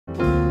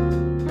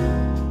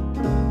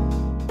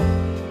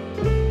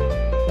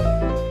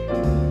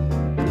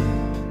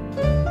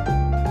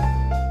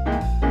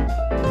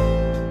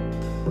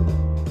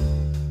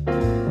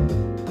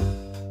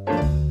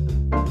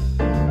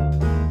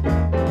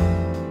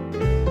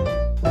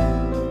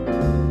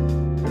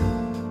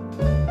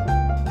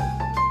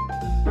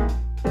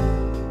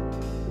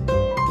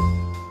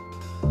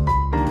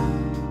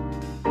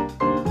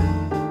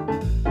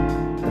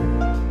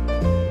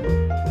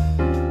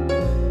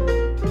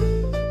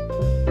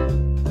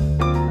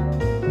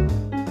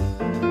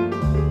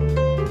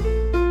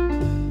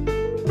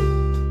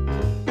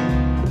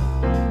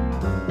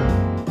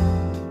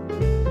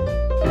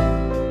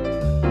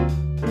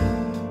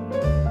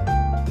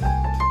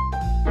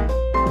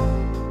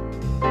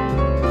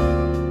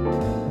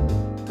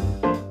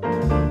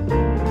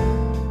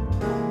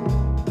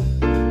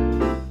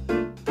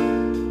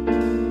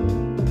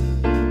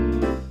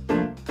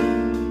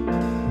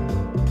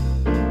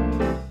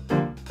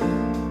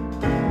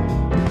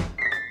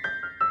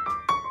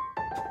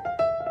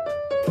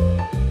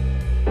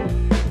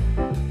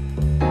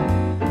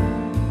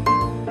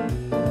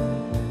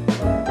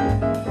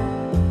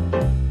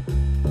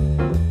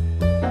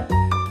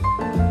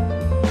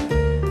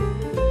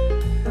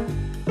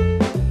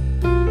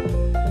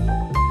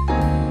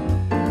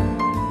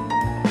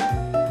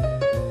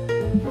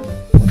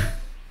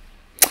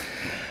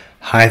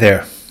Hi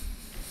there.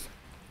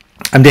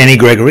 I'm Danny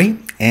Gregory,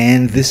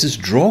 and this is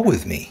Draw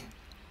With Me.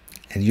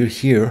 And you're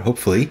here,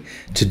 hopefully,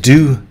 to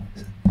do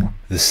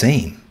the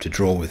same, to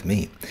draw with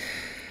me.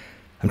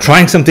 I'm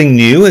trying something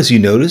new, as you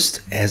noticed,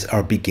 as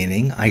our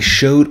beginning. I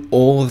showed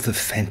all of the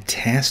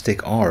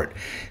fantastic art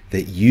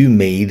that you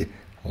made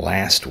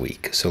last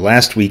week. So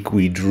last week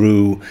we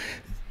drew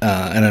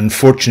an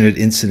unfortunate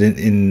incident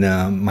in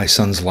my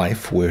son's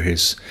life where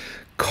his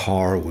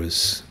car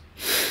was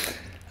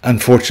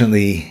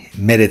unfortunately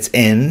met its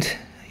end.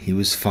 He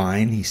was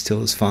fine. He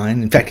still is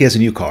fine. In fact, he has a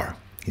new car.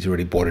 He's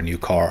already bought a new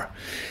car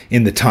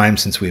in the time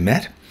since we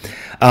met.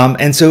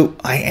 And so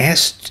I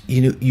asked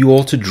you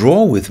all to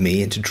draw with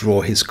me and to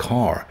draw his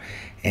car.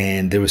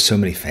 And there were so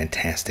many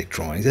fantastic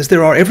drawings, as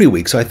there are every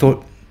week. So I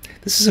thought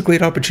this is a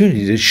great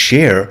opportunity to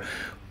share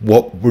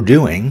what we're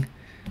doing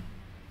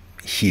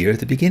here at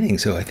the beginning.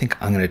 So I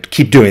think I'm going to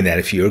keep doing that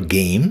if you're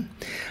game.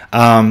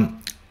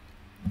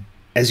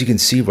 As you can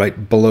see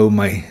right below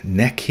my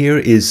neck here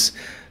is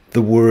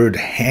the word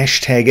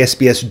hashtag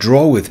SBS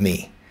Draw With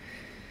Me.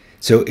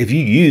 So if you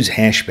use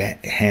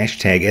hashtag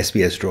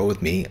SBS Draw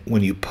With Me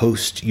when you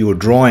post your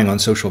drawing on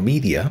social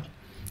media,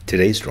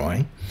 today's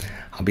drawing,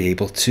 I'll be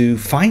able to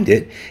find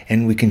it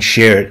and we can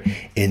share it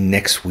in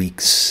next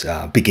week's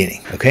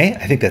beginning. Okay,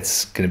 I think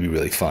that's going to be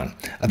really fun.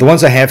 The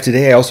ones I have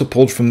today I also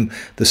pulled from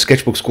the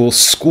Sketchbook School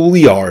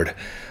Schoolyard.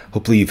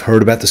 Hopefully you've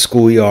heard about the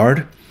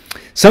Schoolyard.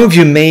 Some of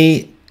you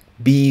may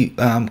be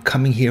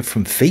coming here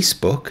from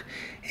Facebook,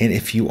 and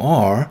if you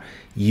are,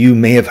 you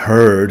may have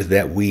heard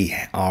that we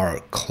are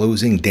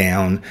closing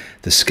down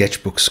the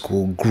Sketchbook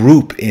School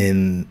group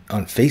on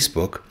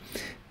Facebook,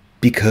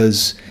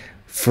 because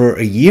for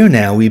a year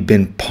now we've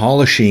been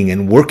polishing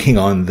and working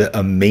on the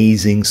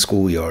amazing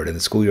Schoolyard, and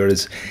the Schoolyard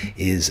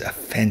is a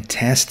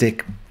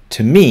fantastic,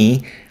 to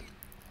me,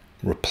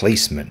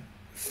 replacement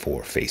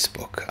for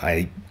Facebook.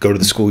 I go to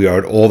the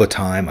Schoolyard all the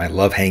time. I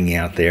love hanging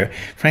out there.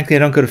 Frankly, I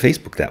don't go to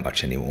Facebook that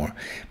much anymore,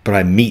 but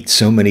I meet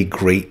so many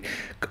great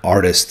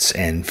artists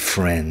and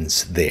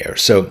friends there.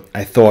 So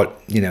I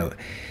thought,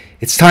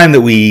 it's time that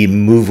we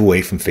move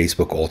away from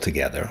Facebook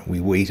altogether. We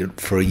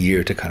waited for a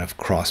year to kind of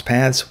cross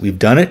paths. We've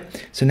done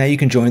it. So now you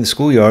can join the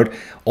Schoolyard.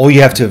 All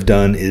you have to have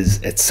done is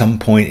at some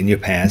point in your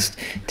past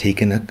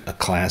taken a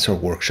class or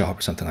workshop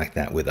or something like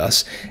that with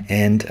us,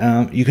 and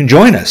you can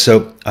join us.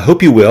 So I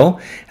hope you will,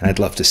 and I'd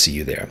love to see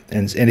you there.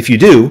 And if you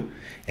do,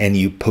 and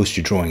you post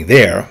your drawing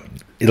there,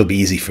 it'll be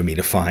easy for me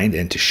to find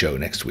and to show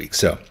next week.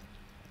 So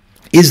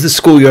is the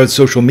Schoolyard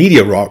social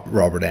media,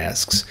 Robert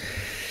asks.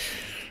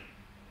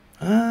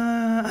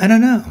 I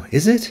don't know.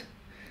 Is it?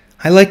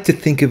 I like to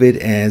think of it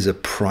as a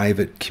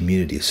private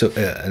community, so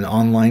an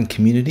online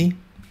community.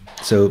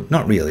 So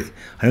not really.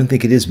 I don't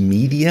think it is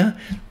media.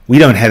 We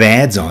don't have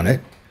ads on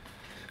it.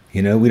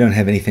 We don't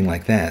have anything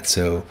like that.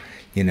 So,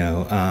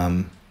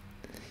 yeah,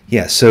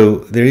 so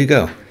there you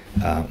go.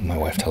 My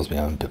wife tells me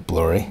I'm a bit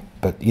blurry,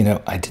 but,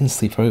 I didn't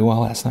sleep very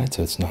well last night,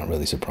 so it's not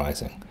really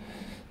surprising.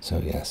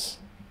 So, yes.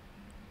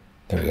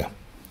 There we go.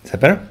 Is that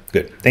better?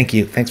 Good. Thank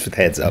you. Thanks for the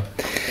heads up.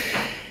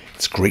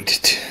 It's great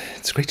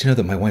to know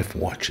that my wife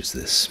watches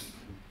this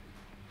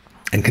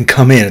and can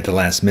come in at the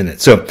last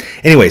minute. So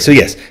anyway, so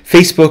yes,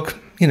 Facebook,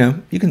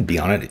 you can be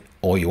on it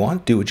all you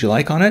want, do what you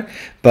like on it.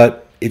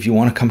 But if you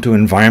want to come to an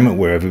environment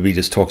where everybody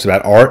just talks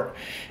about art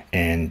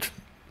and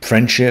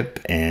friendship,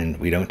 and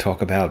we don't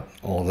talk about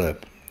all the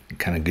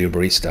kind of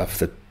goobery stuff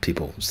that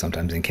people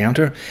sometimes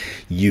encounter,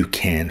 you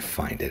can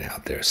find it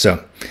out there.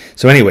 So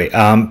anyway,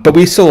 but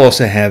we still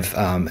also have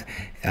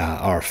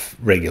our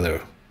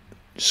regular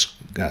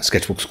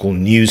Sketchbook School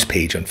news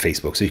page on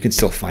Facebook, so you can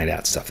still find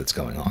out stuff that's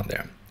going on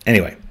there.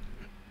 Anyway,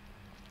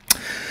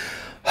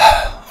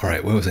 all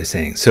right, what was I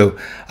saying? So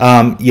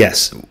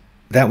yes,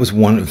 that was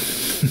one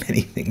of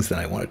many things that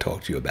I want to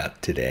talk to you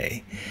about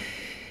today.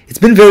 It's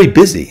been very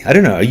busy. I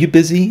don't know, are you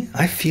busy?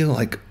 I feel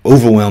like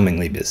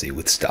overwhelmingly busy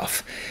with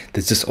stuff.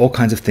 There's just all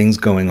kinds of things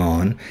going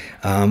on.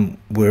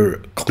 We're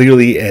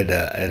clearly at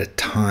a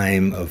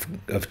time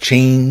of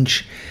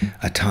change,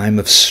 a time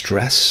of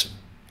stress.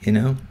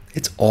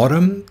 It's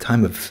autumn,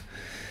 time of,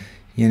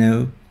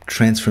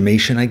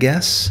 transformation, I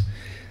guess.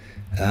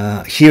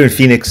 Here in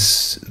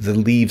Phoenix, the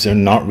leaves are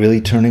not really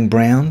turning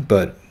brown,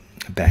 but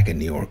back in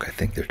New York, I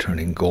think they're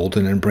turning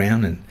golden and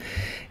brown,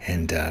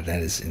 and that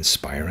is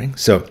inspiring.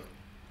 So,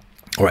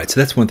 all right, so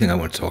that's one thing I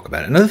want to talk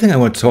about. Another thing I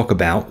want to talk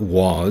about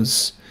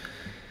was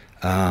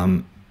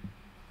a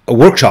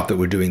workshop that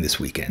we're doing this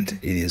weekend.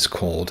 It is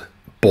called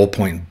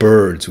Ballpoint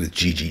Birds with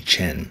Gigi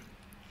Chen.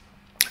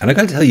 And I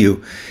got to tell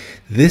you,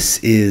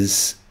 this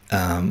is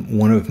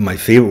one of my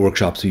favorite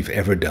workshops we've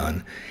ever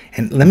done.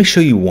 And let me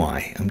show you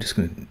why. I'm just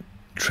going to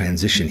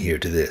transition here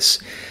to this.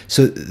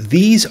 So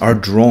these are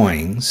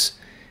drawings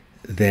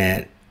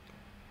that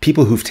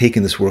people who've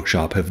taken this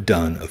workshop have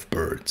done of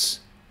birds.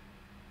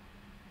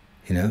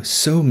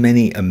 So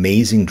many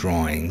amazing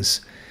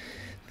drawings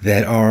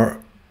that are,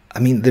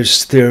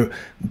 they're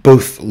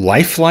both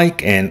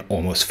lifelike and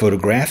almost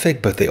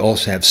photographic, but they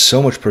also have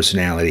so much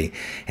personality,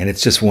 and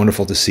it's just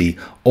wonderful to see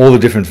all the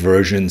different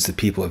versions that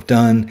people have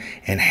done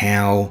and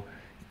how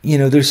you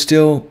know, they're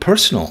still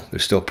personal. They're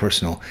still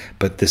personal.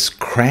 But this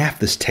craft,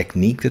 this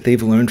technique that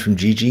they've learned from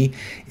Gigi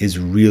is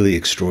really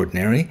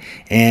extraordinary.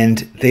 And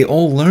they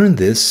all learned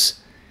this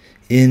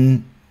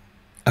in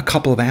a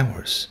couple of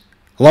hours.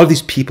 A lot of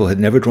these people had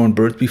never drawn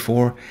birds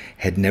before,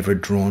 had never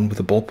drawn with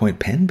a ballpoint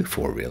pen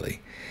before, really.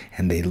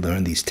 And they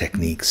learned these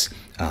techniques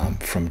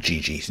from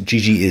Gigi.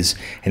 Gigi is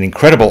an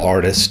incredible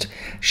artist.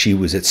 She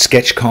was at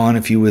SketchCon,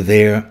 if you were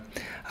there.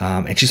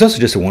 And she's also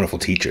just a wonderful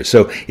teacher.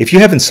 So if you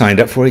haven't signed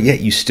up for it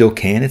yet, you still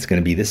can. It's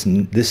going to be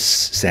this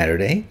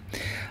Saturday.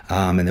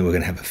 And then we're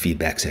going to have a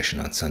feedback session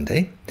on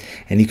Sunday.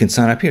 And you can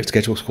sign up here at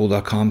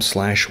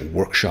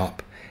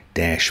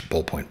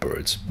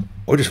sketchbookschool.com/workshop-ballpointbirds.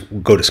 Or just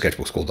go to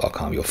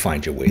sketchbookschool.com. You'll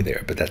find your way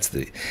there. But that's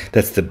the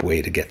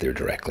way to get there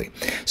directly.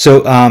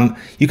 So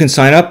you can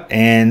sign up,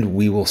 and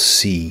we will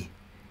see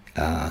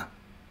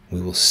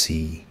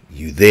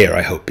you there,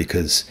 I hope,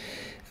 because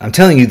I'm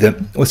telling you that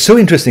what's so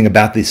interesting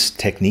about these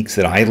techniques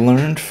that I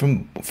learned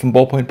from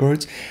ballpoint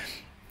birds,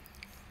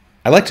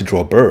 I like to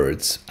draw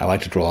birds. I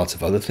like to draw lots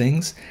of other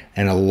things,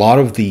 and a lot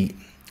of the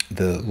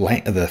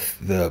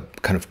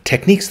kind of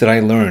techniques that I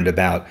learned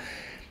about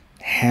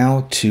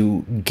how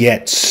to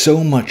get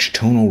so much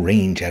tonal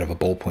range out of a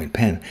ballpoint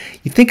pen.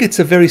 You think it's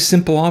a very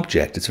simple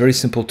object. It's a very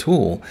simple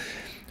tool,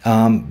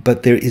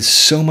 but there is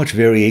so much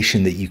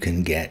variation that you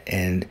can get,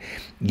 and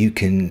you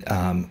can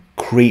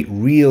create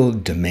real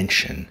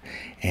dimension.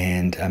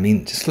 And I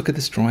mean, just look at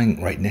this drawing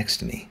right next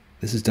to me.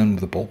 This is done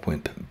with a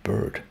ballpoint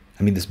bird.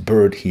 I mean, this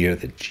bird here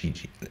that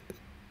Gigi,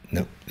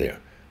 no, there,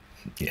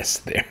 yes,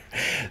 there.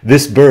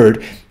 This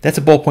bird, that's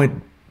a ballpoint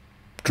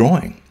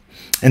drawing.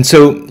 And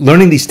so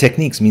learning these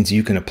techniques means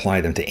you can apply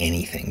them to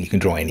anything. You can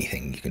draw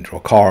anything. You can draw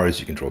cars,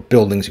 you can draw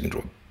buildings, you can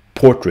draw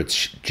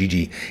portraits.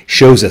 Gigi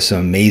shows us some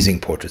amazing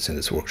portraits in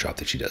this workshop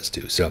that she does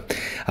too. So,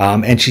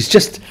 and she's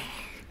just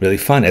really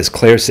fun. As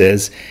Claire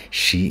says,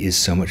 she is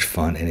so much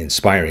fun and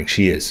inspiring.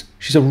 She is.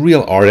 She's a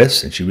real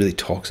artist, and she really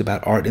talks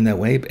about art in that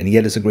way, and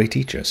yet is a great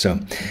teacher. So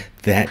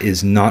that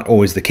is not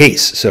always the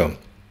case. So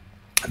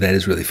that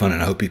is really fun,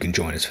 and I hope you can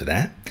join us for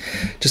that.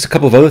 Just a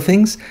couple of other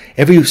things.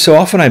 Every so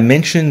often I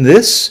mention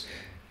this,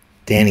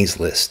 Danny's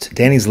List.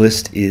 Danny's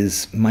List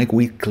is my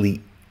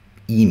weekly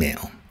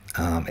email.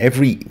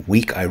 Every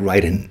week I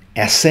write an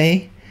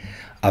essay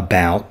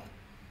about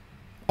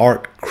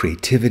art,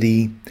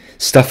 creativity,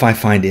 stuff I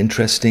find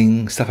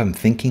interesting, stuff I'm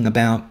thinking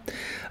about.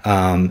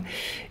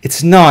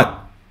 It's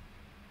not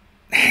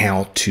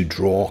how to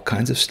draw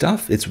kinds of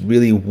stuff. It's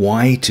really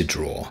why to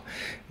draw.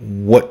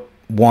 What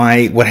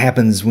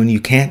happens when you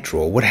can't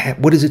draw?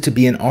 What is it to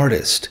be an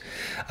artist?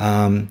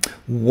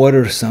 What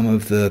are some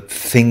of the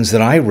things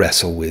that I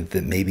wrestle with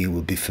that maybe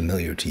will be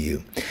familiar to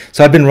you?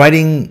 So I've been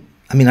writing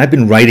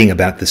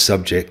about this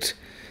subject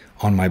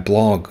on my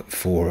blog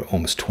for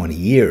almost 20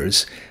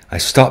 years. I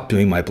stopped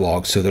doing my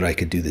blog so that I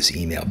could do this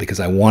email,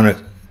 because I want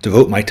to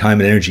devote my time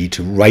and energy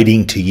to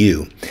writing to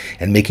you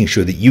and making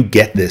sure that you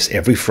get this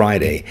every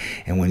Friday.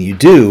 And when you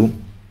do,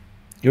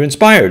 you're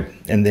inspired,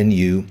 and then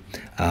you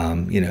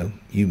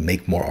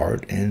make more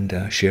art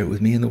and share it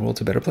with me, and the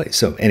world's a better place.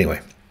 So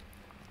anyway,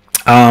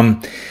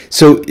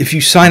 so if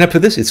you sign up for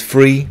this, it's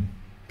free.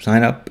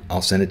 Sign up.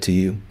 I'll send it to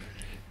you.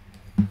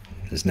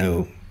 There's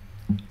no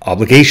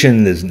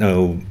obligation.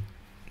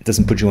 It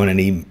doesn't put you on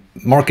any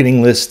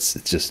marketing lists.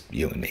 It's just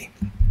you and me.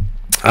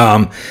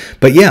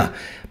 But yeah,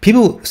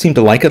 people seem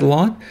to like it a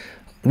lot.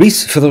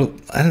 For the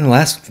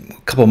last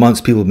couple of months,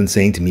 people have been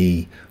saying to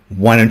me,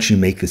 why don't you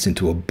make this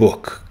into a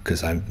book?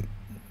 Because I'm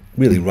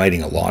really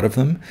writing a lot of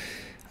them.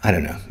 I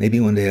don't know.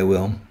 Maybe one day I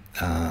will.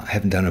 I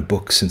haven't done a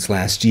book since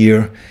last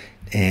year,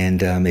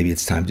 and maybe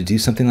it's time to do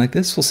something like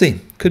this. We'll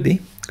see. Could be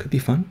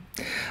fun.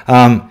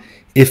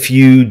 If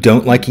you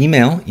don't like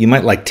email, you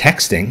might like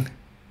texting.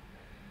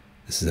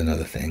 This is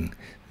another thing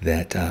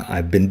that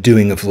I've been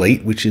doing of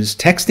late, which is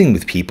texting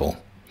with people.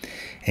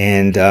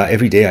 And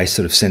every day I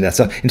sort of send out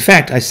stuff. In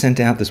fact,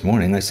 this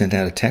morning, I sent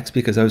out a text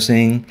because I was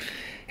saying,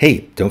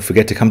 hey, don't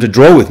forget to come to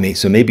draw with me.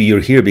 So maybe you're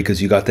here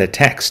because you got that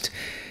text,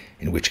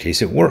 in which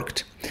case it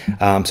worked.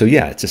 So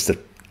yeah, it's just that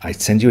I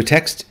send you a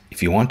text.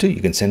 If you want to,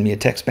 you can send me a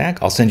text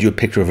back. I'll send you a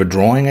picture of a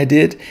drawing I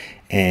did,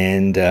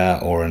 and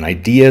or an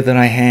idea that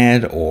I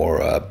had,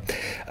 or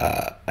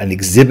an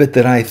exhibit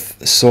that I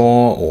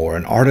saw, or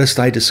an artist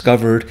I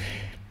discovered.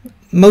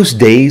 Most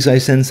days I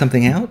send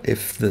something out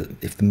if the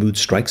mood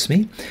strikes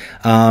me,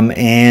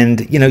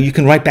 and you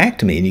can write back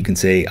to me and you can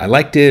say, I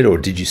liked it, or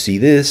did you see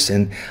this?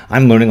 And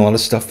I'm learning a lot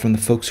of stuff from the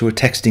folks who are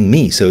texting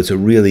me, so it's a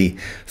really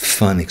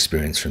fun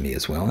experience for me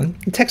as well. And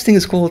texting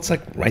is cool. It's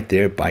like right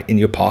there in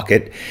your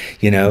pocket.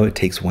 It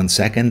takes 1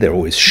 second. They're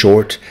always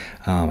short.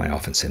 I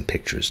often send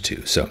pictures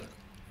too. So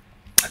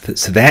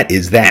that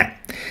is that.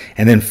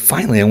 And then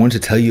finally, I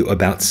wanted to tell you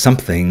about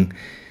something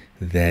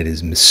that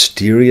is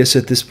mysterious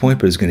at this point,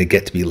 but is going to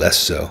get to be less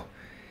so.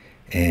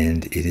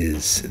 And it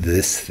is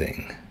this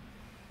thing.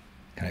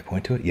 Can I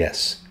point to it?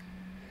 Yes.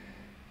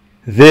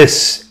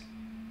 This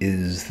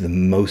is the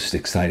most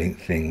exciting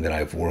thing that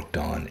I've worked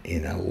on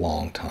in a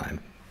long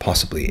time,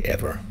 possibly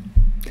ever.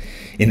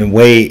 In a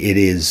way, it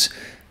is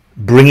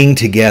bringing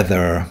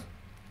together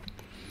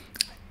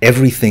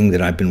everything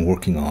that I've been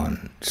working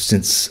on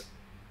since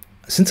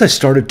I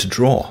started to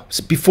draw,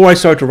 before I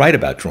started to write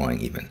about drawing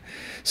even.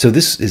 So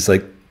this is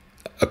like,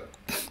 I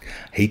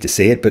hate to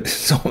say it, but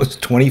it's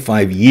almost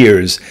 25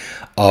 years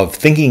of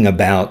thinking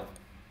about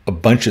a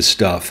bunch of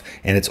stuff,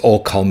 and it's all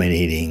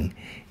culminating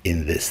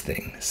in this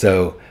thing.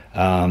 So,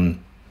 and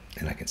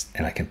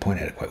I can point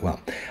at it quite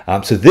well.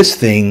 So this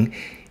thing,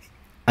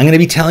 I'm going to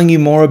be telling you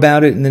more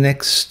about it in the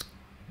next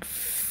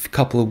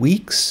couple of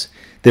weeks.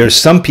 There are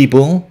some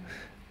people,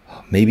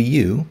 maybe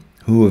you,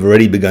 who have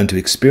already begun to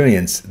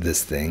experience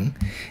this thing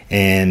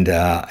and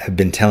have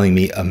been telling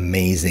me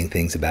amazing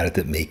things about it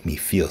that make me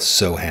feel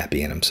so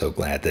happy, and I'm so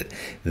glad that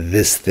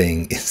this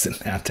thing is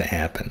about to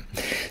happen.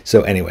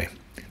 So anyway,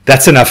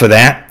 that's enough of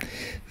that.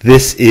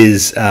 This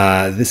is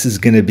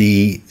going to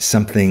be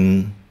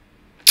something.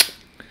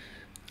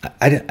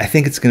 I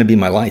think it's going to be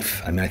my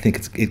life. I mean, I think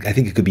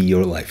it could be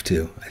your life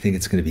too. I think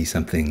it's going to be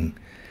something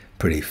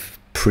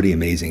pretty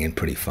amazing and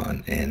pretty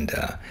fun. And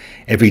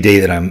every day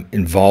that I'm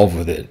involved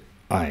with it,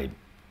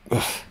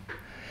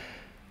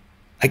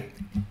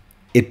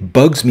 it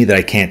bugs me that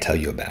I can't tell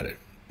you about it.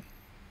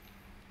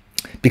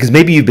 Because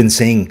maybe you've been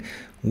saying,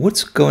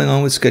 what's going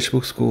on with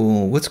Sketchbook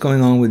School? What's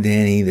going on with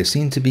Danny? There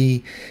seem to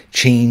be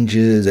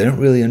changes. I don't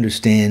really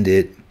understand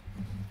it.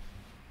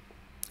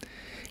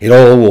 It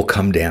all will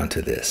come down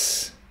to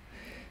this.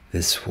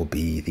 This will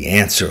be the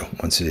answer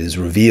once it is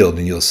revealed,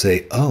 and you'll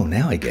say, oh,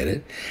 now I get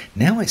it.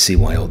 Now I see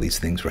why all these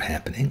things were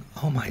happening.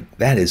 Oh my,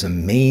 that is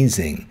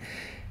amazing.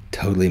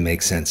 Totally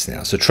makes sense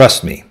now. So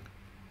trust me,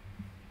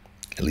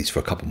 at least for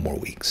a couple more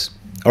weeks.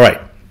 All right,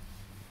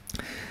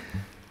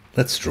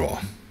 let's draw.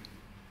 Are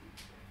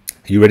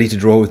you ready to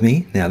draw with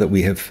me now that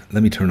we have,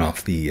 let me turn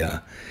off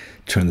the,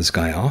 turn this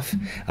guy off.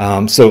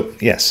 So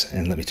yes,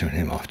 and let me turn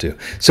him off too.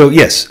 So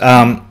yes,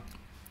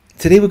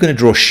 today we're going to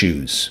draw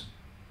shoes.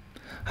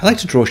 I like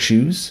to draw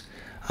shoes.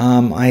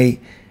 I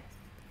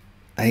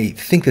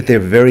think that they're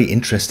very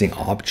interesting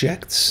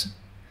objects.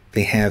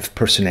 They have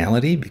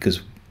personality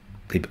because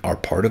they are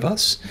part of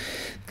us.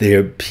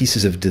 They're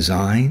pieces of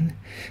design.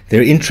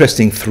 They're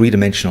interesting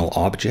three-dimensional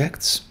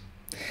objects.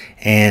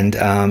 And,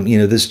 you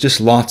know, there's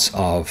just lots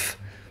of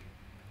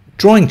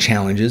drawing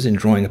challenges in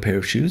drawing a pair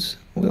of shoes.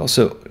 We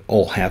also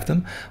all have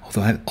them.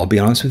 Although I'll be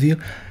honest with you,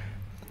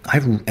 I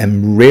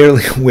am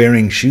rarely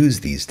wearing shoes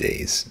these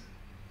days.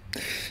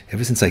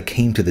 Ever since I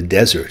came to the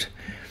desert,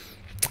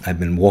 I've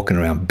been walking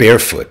around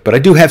barefoot. But I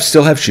do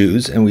still have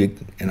shoes,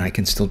 and I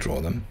can still draw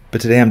them.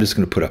 But today I'm just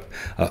going to put up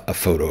a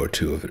photo or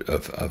two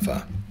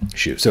of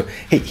shoes. So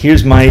hey,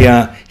 here's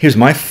my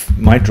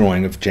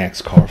drawing of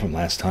Jack's car from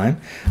last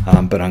time.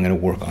 But I'm going to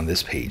work on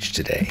this page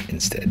today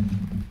instead.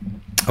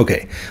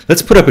 Okay,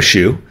 let's put up a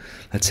shoe.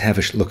 Let's have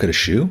a look at a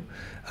shoe.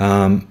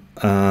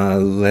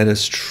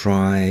 Let's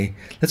try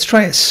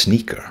a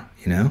sneaker.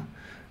 You know,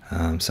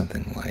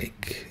 something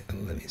like,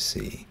 let me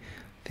see.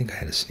 I think I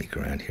had a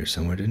sneaker around here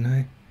somewhere, didn't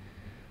I?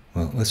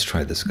 Well, let's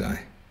try this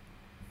guy.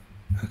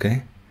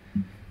 Okay.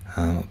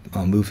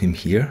 I'll move him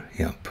here.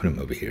 Yeah, I'll put him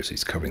over here so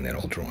he's covering that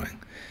old drawing.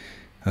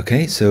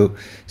 Okay, so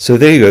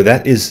there you go.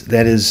 That is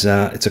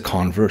it's a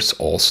Converse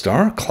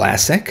All-Star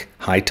Classic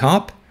high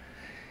top,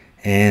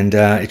 and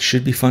it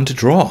should be fun to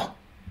draw.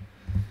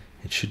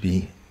 It should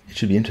be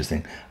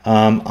interesting.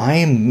 I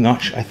am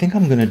not sure. I think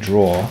I'm going to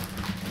draw.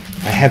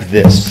 I have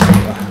these.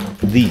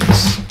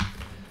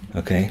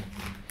 Okay.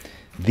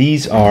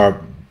 These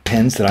are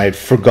pens that I had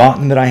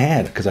forgotten that I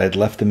had because I had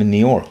left them in New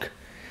York,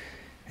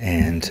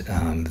 and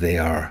they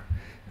are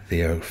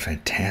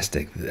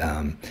fantastic.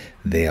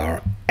 They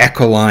are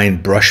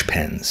Ecoline brush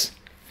pens.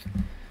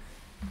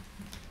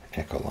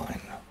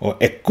 Ecoline or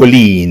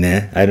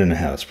Ecoline. I don't know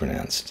how it's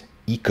pronounced.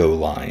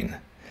 Ecoline,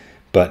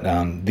 but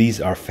these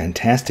are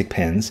fantastic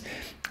pens.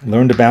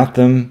 Learned about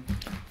them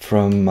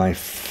from my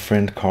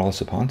friend Carlos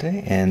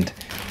Aponte, and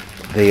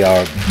they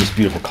are just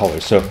beautiful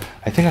colors. So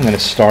I think I'm going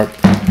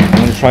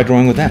to try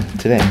drawing with them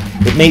today.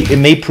 It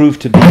may prove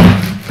to be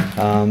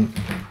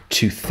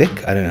too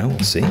thick. I don't know. We'll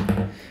see.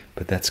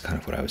 But that's kind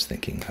of what I was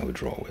thinking I would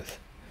draw with.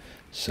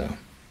 So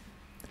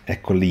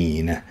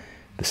Ecoline,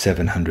 the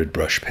 700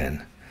 brush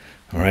pen.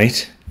 All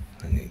right.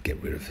 I'm going to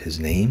get rid of his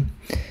name.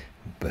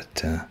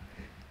 But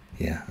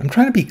yeah, I'm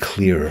trying to be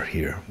clearer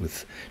here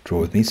with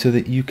Draw With Me so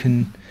that you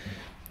can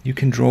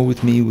draw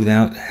with me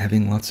without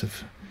having lots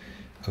of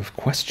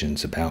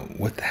questions about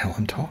what the hell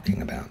I'm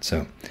talking about.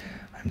 So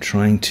I'm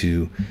trying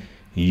to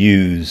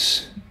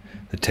use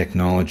the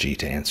technology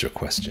to answer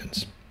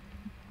questions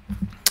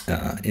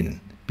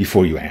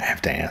before you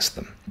have to ask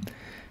them,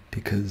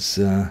 because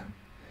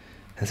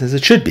that's as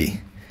it should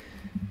be.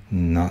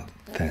 Not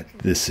that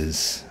this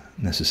is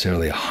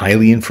necessarily a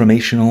highly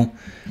informational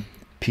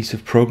piece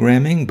of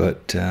programming,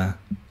 but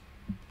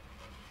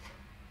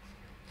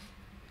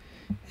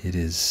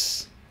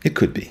it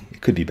could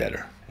be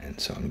better. And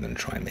so I'm going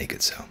to try and make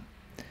it so.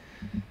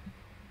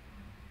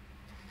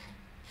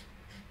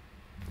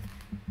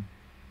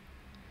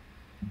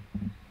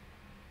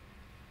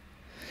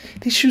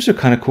 These shoes are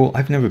kind of cool.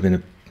 I've never been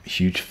a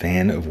huge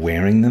fan of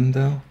wearing them,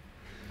 though.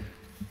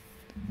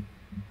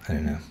 I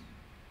don't know.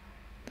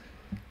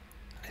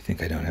 I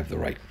think I don't have the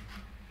right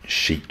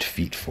shaped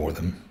feet for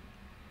them,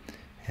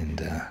 and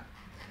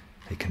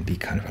they can be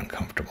kind of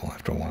uncomfortable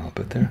after a while,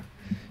 but they're,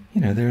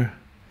 you know, they're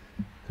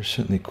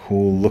certainly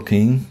cool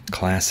looking,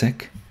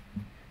 classic.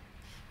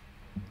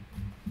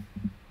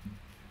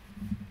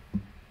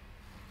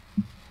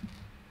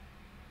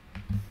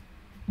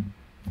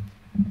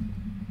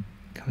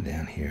 Come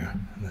down here.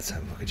 Let's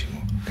have a look at you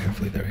more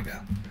carefully. There we go.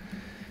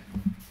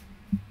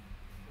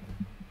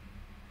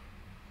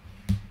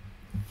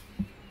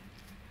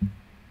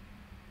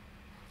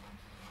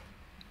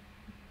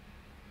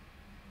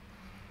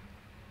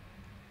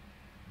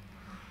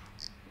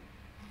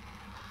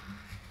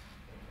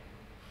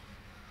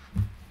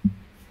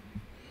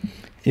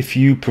 If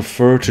you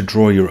prefer to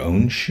draw your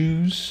own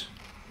shoes,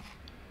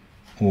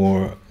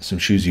 or some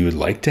shoes you would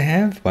like to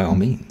have, by all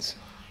means.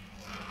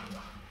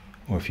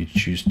 Or if you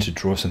choose to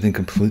draw something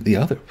completely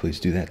other, please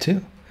do that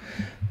too.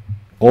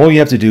 All you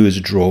have to do is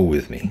draw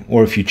with me.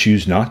 Or if you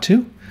choose not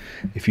to,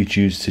 if you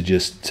choose to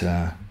just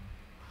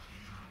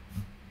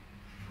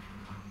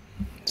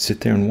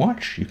sit there and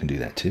watch, you can do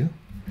that too.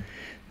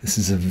 This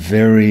is a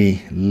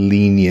very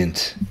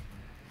lenient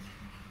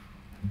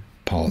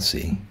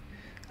policy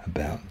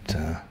about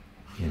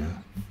you know,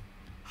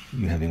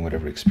 you having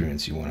whatever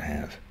experience you want to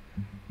have.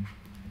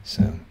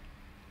 So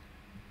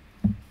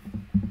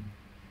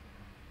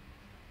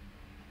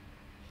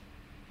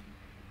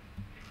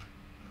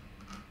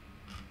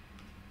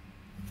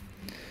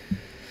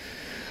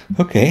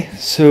okay,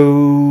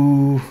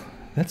 so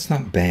that's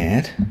not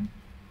bad.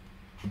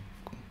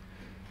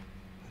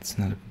 That's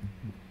not a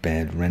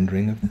bad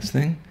rendering of this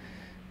thing.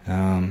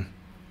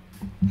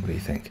 What do you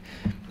think?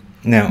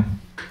 Now,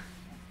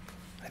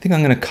 I think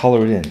I'm going to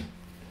color it in,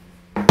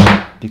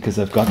 because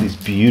I've got these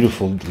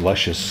beautiful,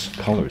 luscious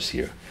colors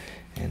here.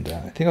 And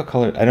I think I'll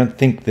color it. I don't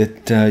think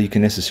that you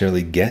can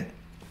necessarily get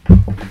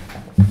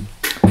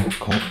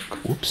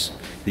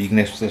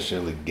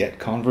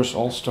Converse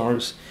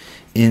All-Stars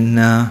in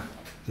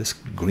this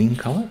green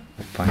color.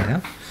 I'll find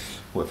out.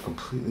 Oh, I've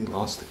completely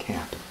lost the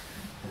cap.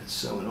 That's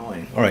so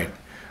annoying. All right.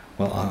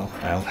 Well,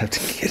 I'll have to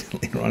get it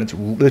later on. It's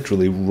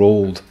literally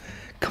rolled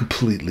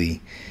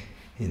completely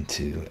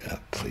into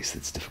a place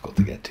that's difficult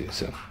to get to.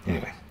 So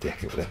anyway,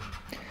 heck with it.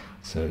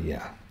 So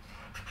yeah.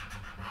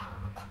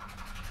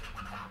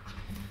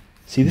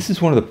 See, this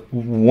is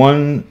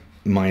one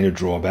minor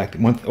drawback,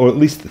 or at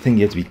least the thing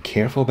you have to be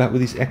careful about with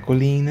these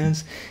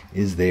Ecolinas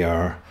is they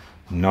are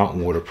not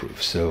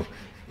waterproof. So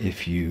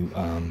if you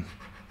aren't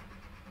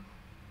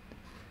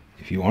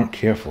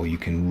careful, you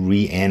can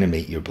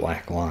reanimate your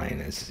black line,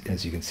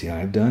 as you can see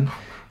I've done,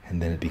 and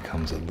then it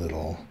becomes a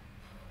little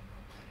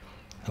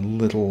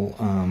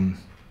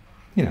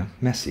you know,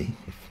 messy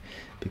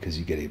because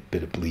you get a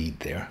bit of bleed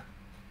there.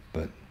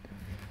 But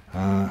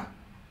that's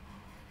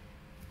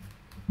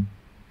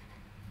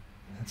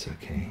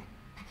okay,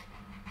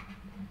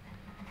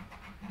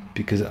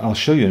 because I'll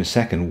show you in a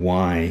second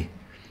why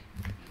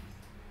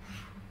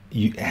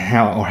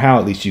how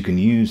at least you can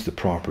use the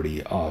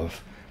property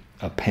of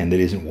a pen that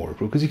isn't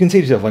waterproof. Because you can say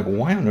to yourself, like,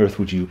 why on earth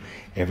would you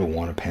ever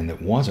want a pen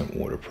that wasn't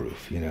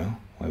waterproof? You know,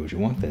 why would you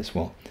want this?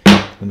 Well,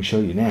 let me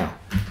show you now.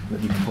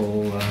 Let me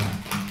pull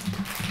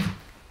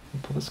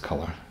this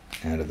color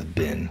out of the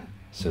bin.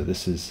 So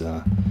this is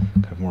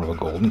kind of more of a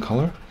golden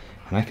color,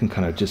 and I can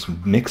kind of just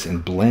mix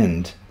and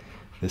blend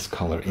this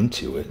color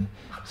into it,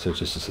 so it's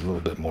just a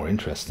little bit more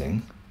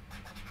interesting.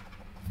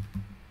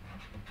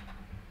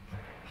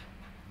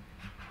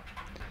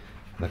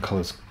 The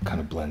colors kind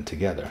of blend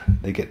together.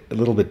 They get a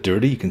little bit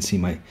dirty. You can see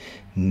my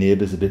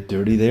nib is a bit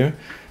dirty there,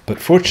 but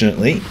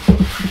fortunately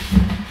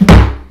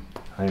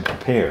I'm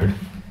prepared,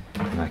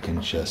 and I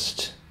can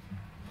just,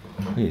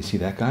 oh, you see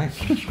that guy?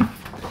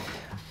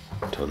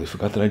 Totally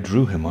forgot that I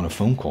drew him on a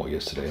phone call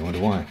yesterday. I wonder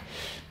why.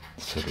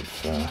 Sort of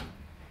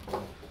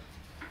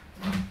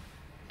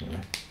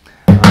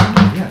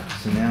yeah,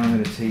 so now I'm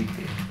going to take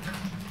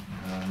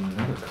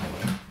another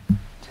color,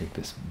 take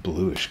this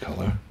bluish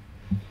color,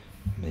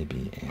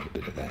 maybe add a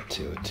bit of that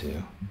to it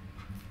too.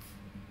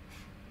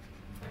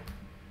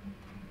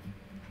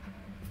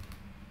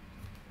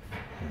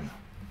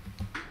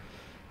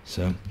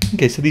 So,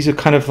 okay, so these are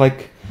kind of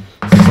like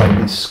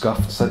slightly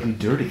scuffed, slightly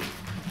dirty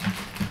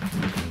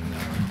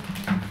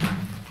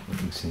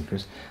looking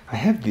sneakers. I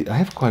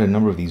have quite a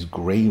number of these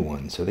gray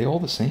ones. Are they all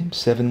the same?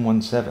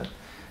 717.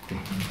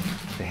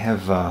 They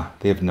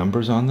have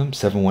numbers on them.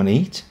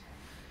 718,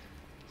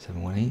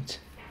 718,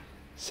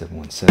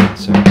 717.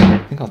 So I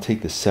think I'll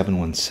take the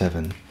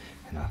 717,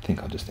 and I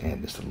think I'll just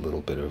add just a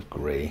little bit of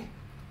gray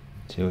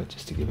to it,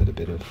 just to give it a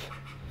bit of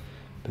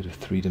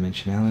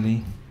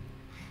three-dimensionality.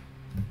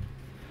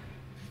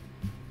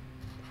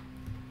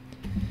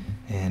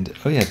 And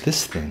oh yeah,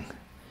 this thing,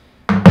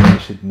 I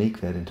should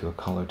make that into a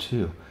color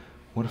too.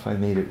 What if I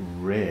made it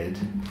red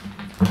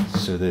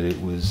so that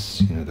it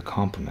was, you know, the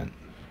complement?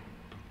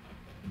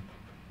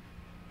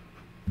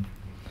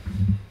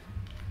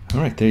 All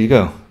right, there you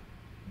go.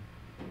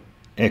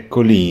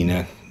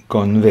 Ecolina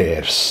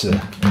Converse.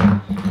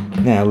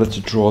 Now let's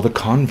draw the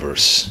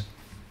converse.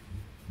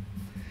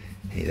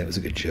 Hey, that was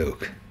a good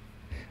joke.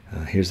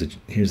 Here's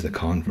the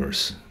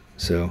converse.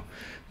 So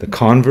the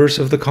converse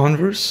of the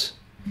converse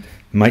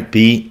might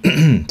be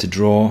to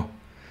draw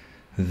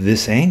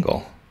this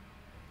angle.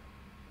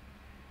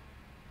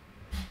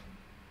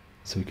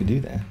 So we could do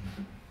that.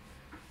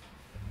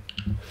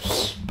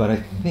 But I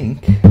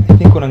think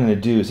what I'm going to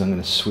do is I'm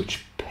going to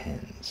switch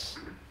pens.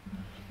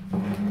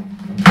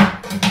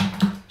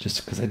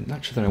 Just because I'm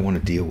not sure that I want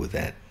to deal with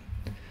that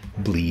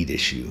bleed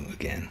issue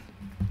again.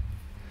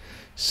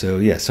 So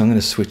yeah, so I'm going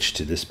to switch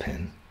to this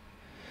pen.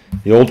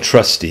 The old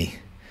trusty.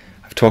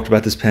 I've talked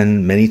about this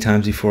pen many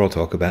times before. I'll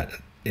talk about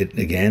it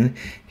again.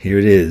 Here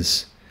it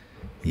is.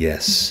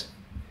 Yes,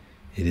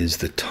 it is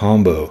the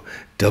Tombow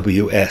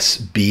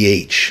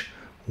WSBH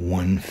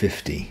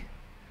 150.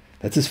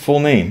 That's his full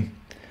name,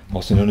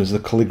 also known as the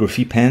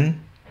calligraphy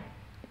pen.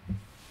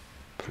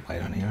 Put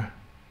light on here.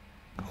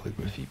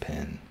 Calligraphy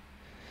pen.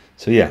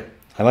 So yeah,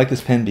 I like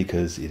this pen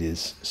because it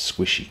is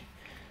squishy,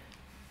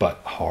 but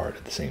hard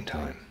at the same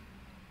time.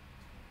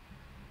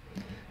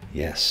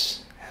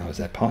 Yes, how is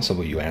that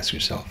possible, you ask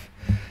yourself?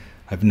 I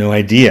have no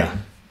idea.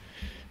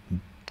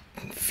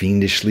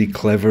 Fiendishly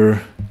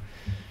clever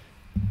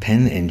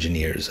pen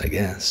engineers, I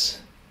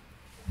guess.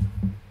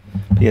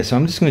 But yeah, so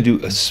I'm just going to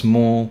do a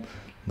small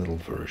little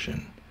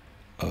version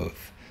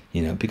of,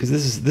 you know, because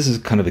this is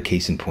kind of a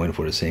case in point of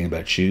what I was saying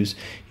about shoes.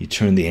 You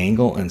turn the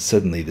angle and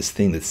suddenly this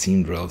thing that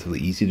seemed relatively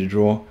easy to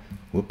draw,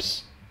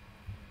 whoops,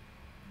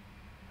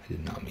 I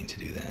did not mean to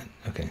do that.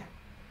 Okay,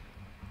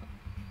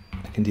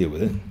 I can deal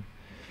with it.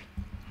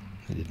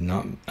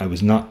 I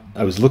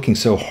was looking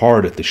so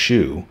hard at the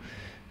shoe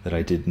that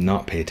I did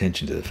not pay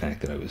attention to the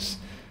fact that I was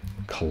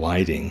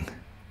colliding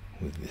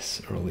with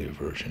this earlier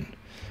version.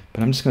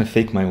 But I'm just going to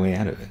fake my way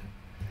out of it.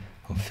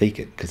 I'll fake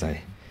it because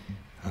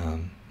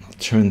I'll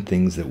turn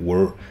things that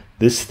were,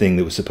 this thing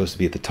that was supposed to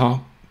be at the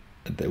top,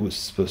 that was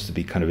supposed to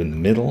be kind of in the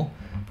middle,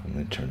 I'm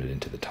going to turn it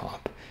into the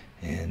top.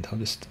 And I'll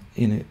just,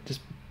 you know,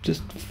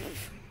 just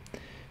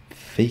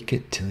fake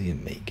it till you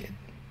make it.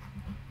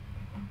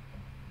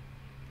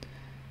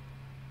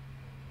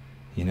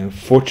 You know,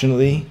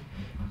 fortunately,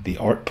 the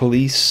art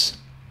police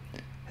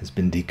has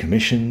been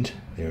decommissioned.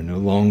 They are no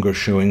longer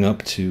showing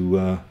up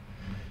to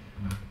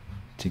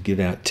give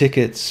out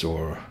tickets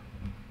or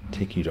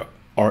take you to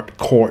art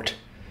court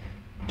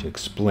to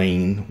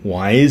explain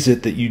why is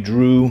it that you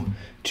drew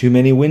too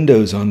many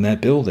windows on that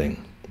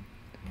building.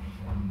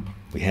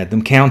 We had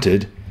them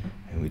counted,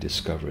 and we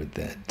discovered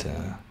that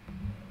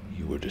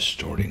you were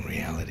distorting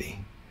reality.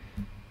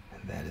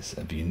 And that is,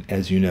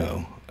 as you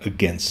know,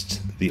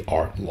 against the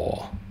art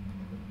law.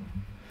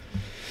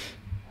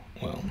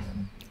 Well,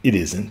 it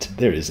isn't.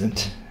 There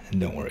isn't. And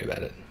don't worry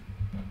about it.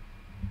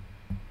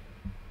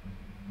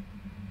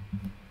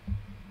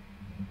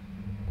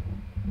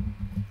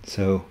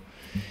 So,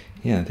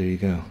 yeah, there you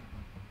go.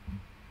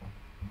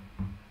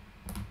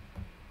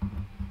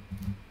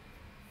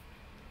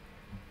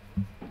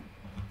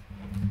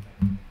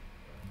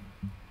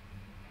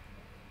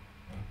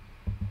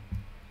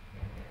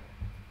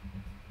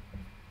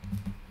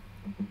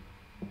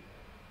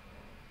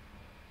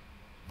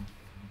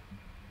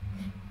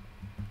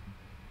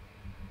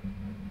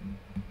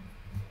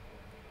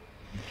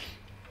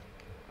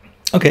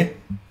 Okay,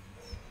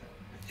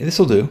 this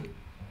will do.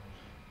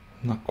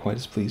 I'm not quite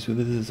as pleased with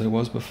it as I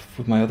was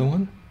with my other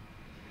one.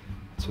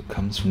 That's what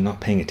comes from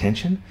not paying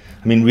attention.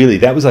 I mean, really,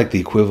 that was like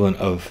the equivalent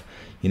of,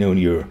 you know, when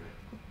you're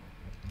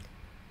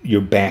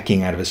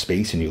backing out of a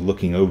space and you're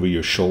looking over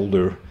your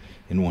shoulder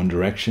in one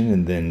direction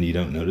and then you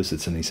don't notice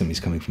that suddenly somebody's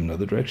coming from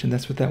another direction.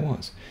 That's what that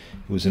was.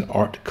 It was an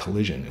art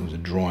collision. It was a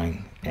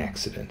drawing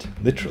accident.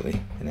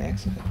 Literally an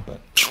accident,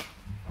 but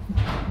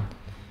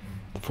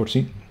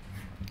unfortunately,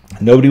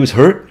 nobody was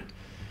hurt.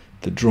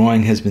 The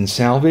drawing has been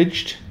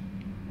salvaged.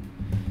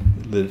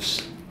 It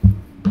lives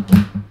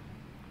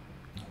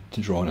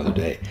to draw another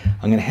day.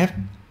 I'm going to have...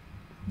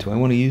 Do I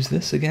want to use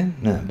this again?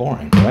 No,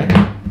 boring, right?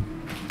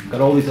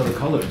 Got all these other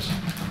colors.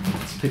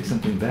 Let's pick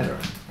something better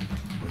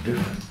or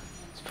different.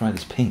 Let's try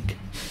this pink.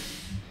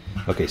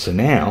 Okay, so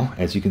now,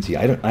 as you can see,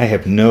 I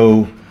have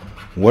no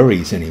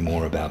worries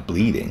anymore about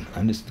bleeding.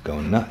 I'm just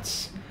going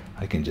nuts.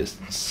 I can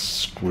just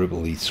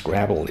scribbly,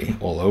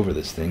 scrabbly all over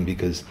this thing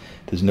because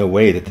there's no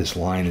way that this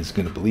line is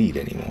going to bleed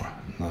anymore.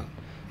 I'm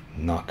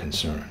not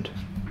concerned.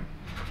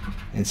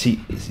 And see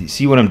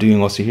what I'm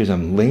doing also here is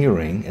I'm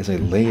layering. As I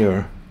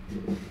layer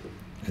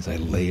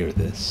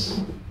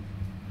this,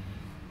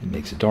 it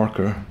makes it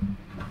darker,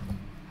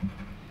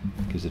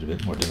 gives it a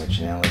bit more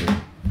dimensionality.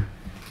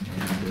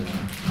 And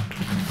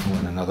pull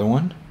in another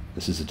one.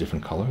 This is a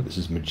different color. This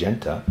is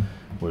magenta,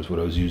 whereas what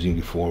I was using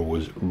before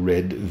was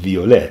red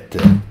violet.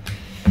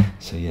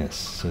 So yes,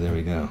 so there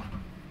we go.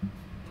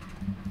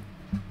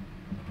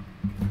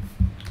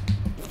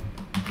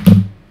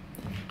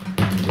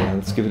 Yeah,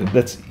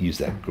 let's use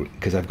that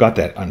because I've got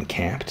that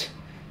uncapped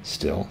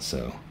still,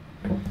 so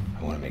I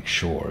want to make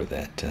sure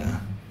that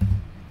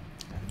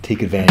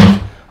take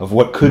advantage of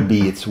what could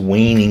be its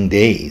waning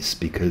days,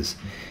 because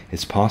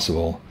it's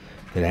possible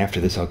that after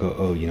this I'll go,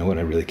 oh, you know what,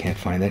 I really can't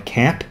find that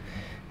cap,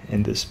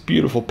 and this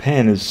beautiful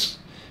pen is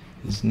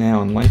now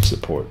on life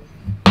support.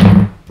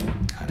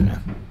 I don't know.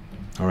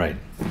 All right,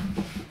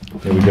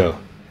 there we go.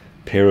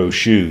 Pair of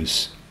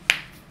shoes.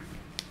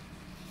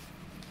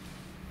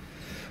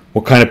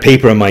 What kind of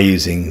paper am I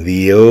using?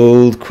 The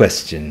old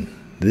question.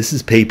 This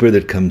is paper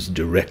that comes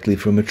directly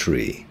from a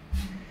tree.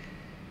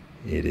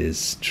 It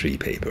is tree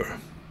paper.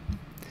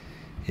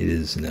 It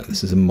is, no,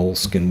 this is a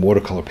moleskin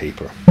watercolor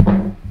paper.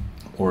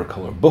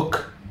 Watercolor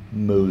book,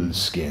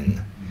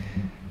 moleskin.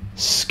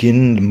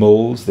 Skinned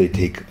moles, they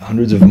take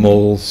hundreds of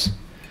moles,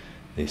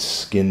 they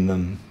skin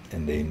them,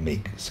 and they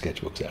make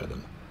sketchbooks out of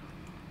them.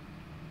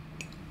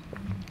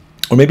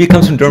 Or maybe it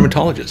comes from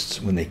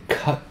dermatologists when they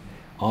cut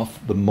off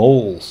the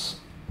moles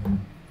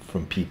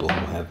from people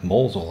who have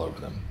moles all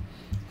over them,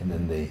 and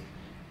then they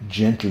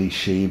gently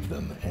shave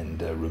them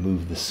and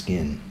remove the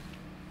skin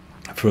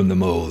from the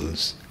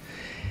moles.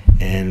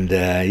 And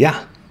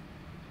yeah,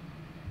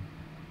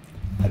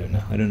 I don't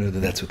know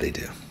that that's what they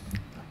do.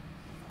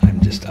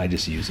 I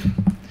just use them.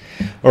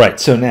 All right,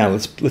 so now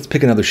let's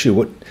pick another shoe.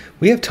 What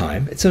we have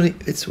time.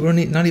 We're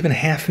only not even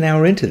half an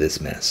hour into this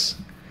mess.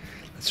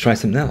 Let's try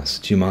something else.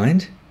 Do you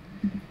mind?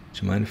 Do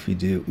you mind if we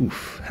do?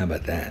 Oof, how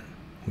about that?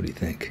 What do you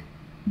think?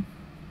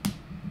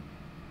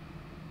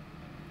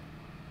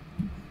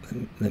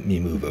 Let me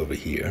move over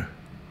here.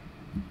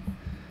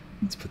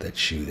 Let's put that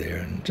shoe there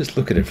and just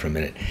look at it for a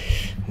minute.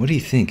 What do you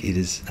think? It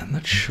is. I'm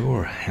not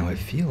sure how I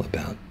feel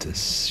about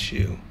this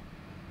shoe.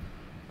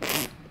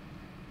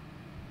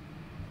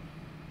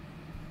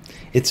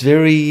 It's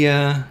very,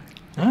 it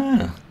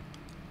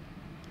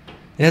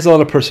has a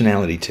lot of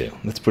personality too.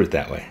 Let's put it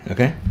that way,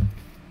 okay?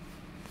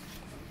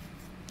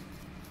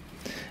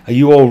 Are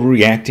you all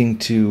reacting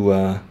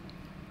to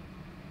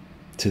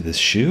this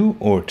shoe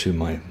or to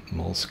my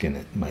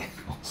moleskin?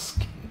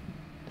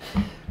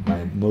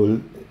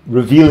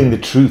 Revealing the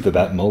truth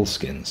about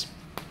moleskins.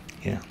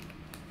 Yeah.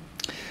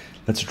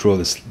 Let's draw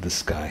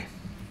this guy.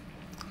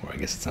 Or I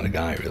guess it's not a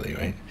guy really,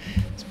 right?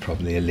 It's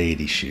probably a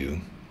lady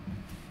shoe.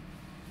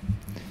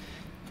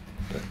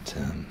 But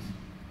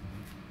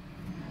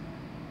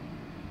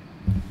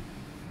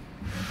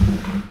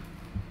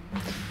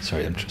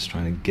sorry, I'm just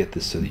trying to get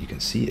this so that you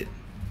can see it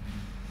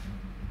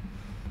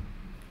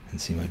and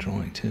see my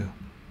drawing too.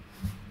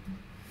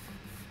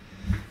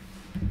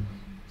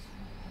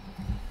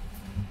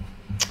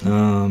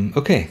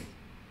 Okay.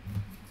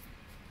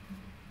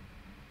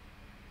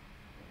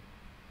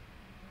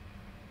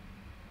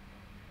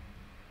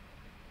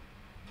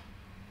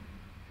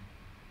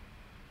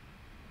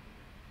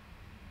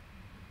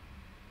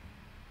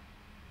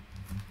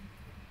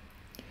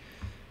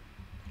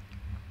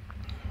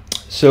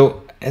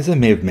 So, as I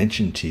may have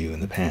mentioned to you in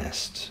the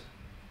past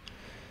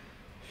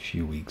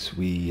few weeks,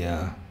 we've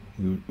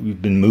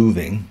been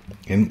moving,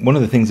 and one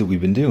of the things that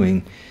we've been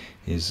doing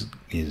is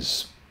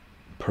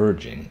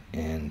purging.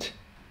 And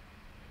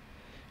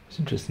it's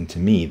interesting to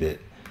me that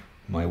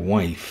my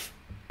wife,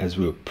 as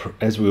we were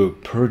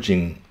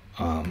purging,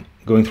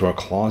 going through our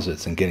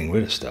closets and getting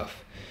rid of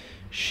stuff,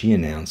 she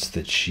announced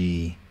that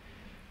she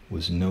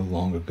was no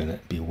longer going to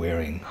be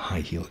wearing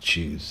high-heeled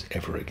shoes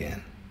ever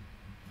again.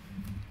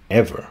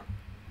 Ever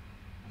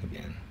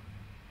again.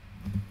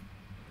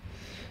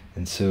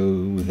 And so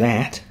with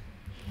that,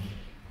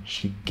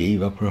 she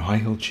gave up her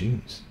high-heeled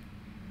shoes.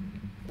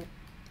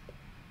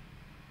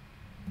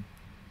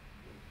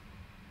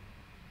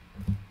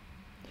 I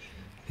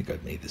think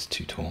I've made this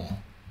too tall.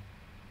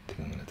 I think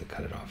I'm going to have to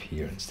cut it off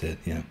here instead.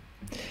 Yeah.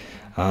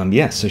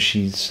 Yeah, so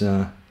she's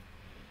now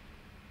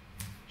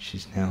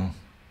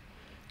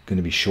going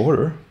to be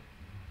shorter,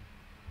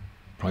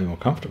 probably more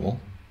comfortable.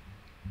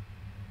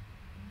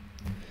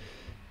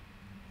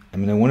 I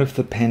mean, I wonder if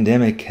the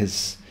pandemic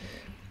has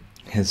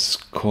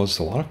caused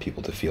a lot of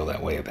people to feel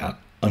that way about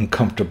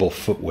uncomfortable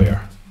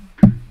footwear.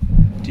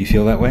 Do you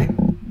feel that way?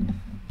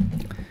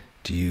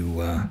 Do you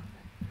are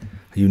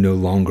you no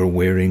longer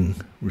wearing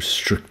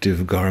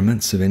restrictive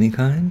garments of any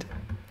kind?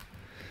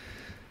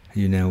 Are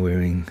you now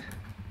wearing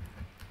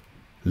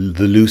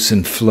the loose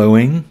and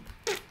flowing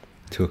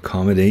to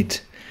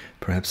accommodate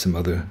perhaps some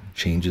other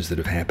changes that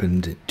have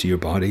happened to your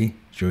body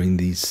during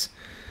these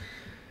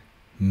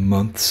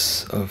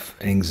months of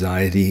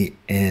anxiety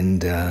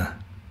and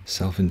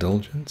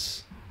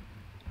self-indulgence?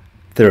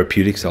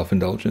 Therapeutic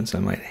self-indulgence,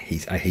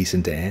 I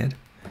hasten to add.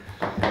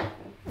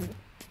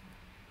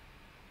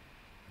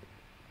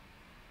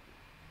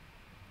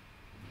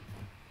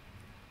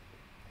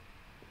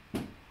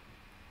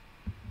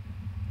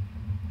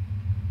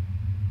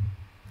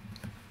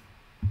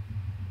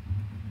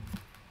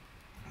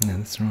 No,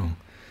 that's wrong.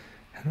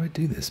 How do I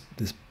do this?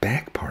 This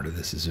back part of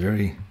this is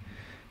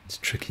it's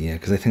tricky, yeah,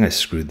 because I think I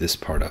screwed this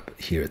part up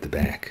here at the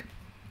back.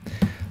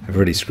 I've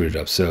already screwed it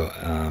up, so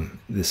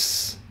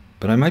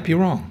but I might be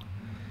wrong.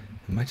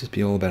 It might just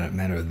be all about a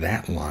matter of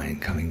that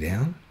line coming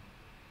down.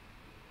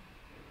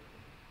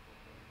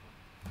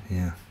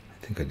 Yeah,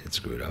 I think I did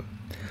screw it up.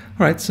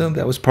 All right, so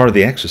that was part of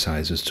the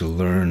exercise, was to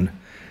learn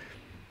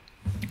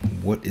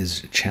what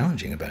is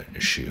challenging about a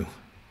shoe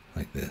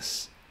like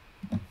this.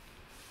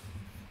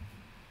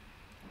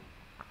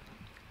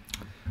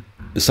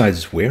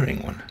 Besides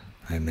wearing one,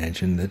 I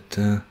imagine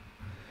that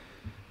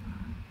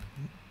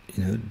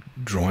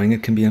drawing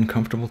it can be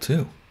uncomfortable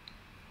too.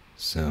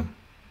 So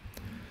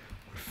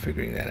we're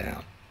figuring that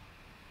out,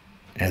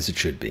 as it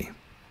should be.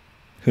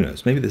 Who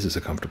knows? Maybe this is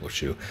a comfortable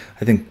shoe.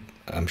 I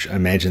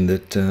imagine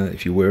that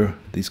if you wear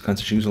these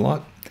kinds of shoes a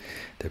lot,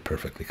 they're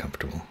perfectly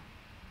comfortable.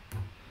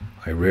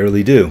 I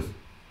rarely do.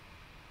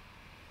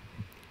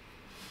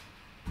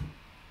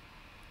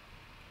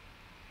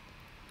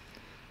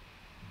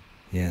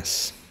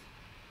 Yes.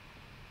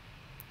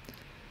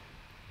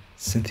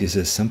 Cynthia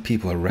says some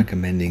people are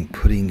recommending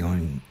putting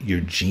on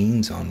your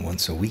jeans on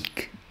once a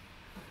week.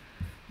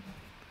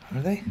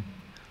 Are they?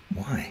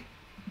 Why?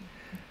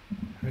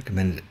 I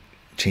recommend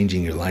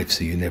changing your life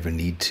so you never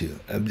need to.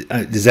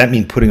 Does that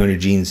mean putting on your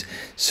jeans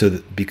so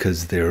that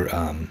because they're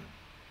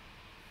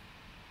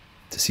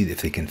to see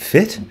if they can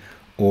fit,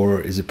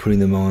 or is it putting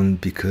them on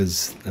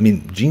because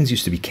jeans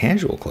used to be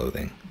casual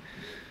clothing?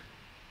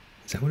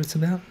 Is that what it's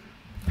about?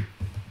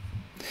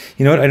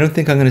 You know what? I don't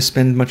think I'm going to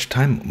spend much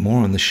time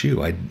more on the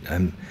shoe.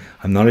 I'm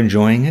not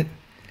enjoying it.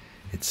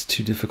 It's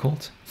too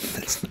difficult.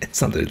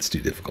 It's not that it's too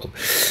difficult.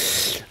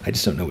 I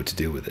just don't know what to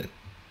do with it.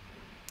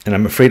 And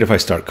I'm afraid if I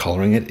start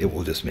coloring it, it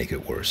will just make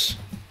it worse.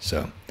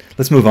 So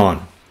let's move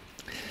on.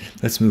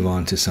 Let's move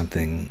on to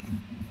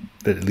something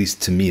that at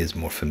least to me is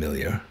more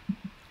familiar,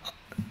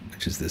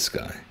 which is this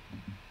guy.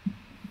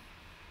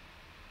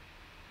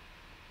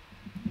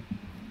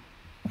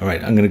 All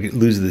right, I'm going to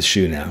lose this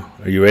shoe now.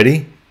 Are you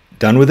ready?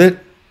 Done with it?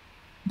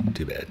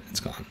 Too bad, it's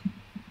gone.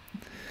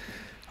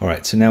 All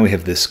right, so now we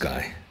have this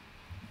guy.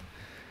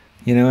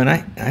 And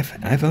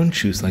I've owned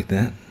shoes like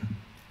that.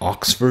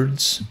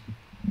 Oxfords.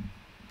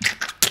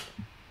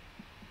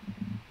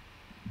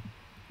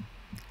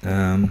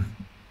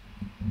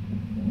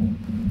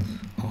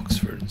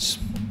 Oxfords.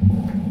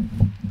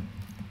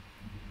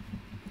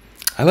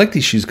 I like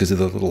these shoes because of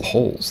the little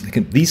holes.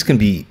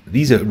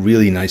 These are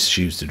really nice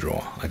shoes to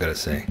draw, I gotta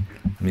say.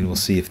 We'll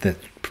see if that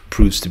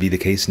proves to be the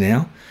case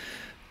now.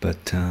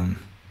 But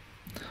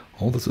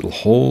all those little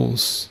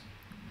holes,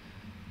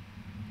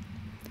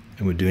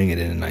 and we're doing it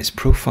in a nice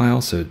profile,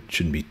 so it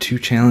shouldn't be too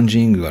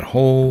challenging. We've got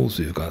holes,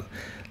 we've got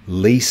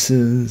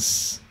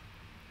laces.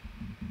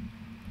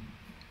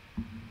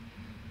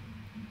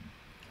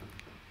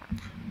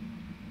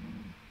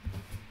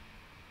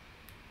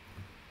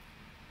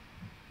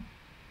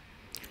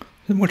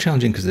 It's more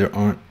challenging because there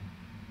aren't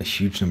a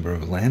huge number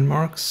of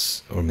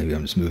landmarks, or maybe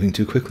I'm just moving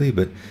too quickly,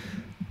 but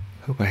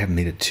I hope I haven't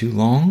made it too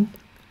long,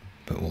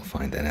 but we'll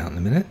find that out in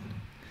a minute.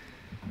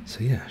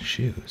 So yeah,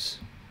 shoes.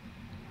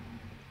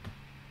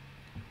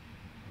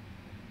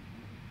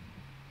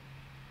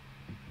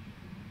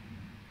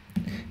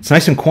 It's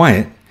nice and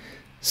quiet.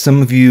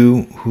 Some of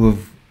you who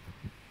have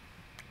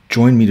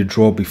joined me to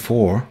draw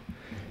before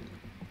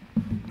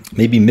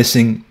may be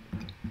missing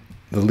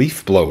the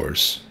leaf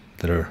blowers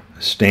that are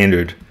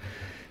standard.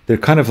 They're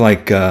kind of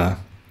like,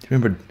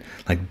 remember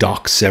like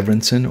Doc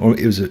Severinsen? Or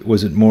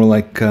was it more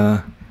like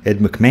Ed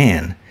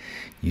McMahon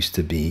used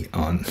to be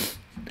on?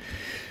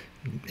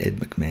 Ed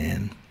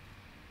McMahon.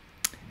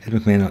 Ed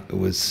McMahon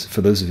was,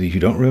 for those of you who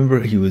don't remember,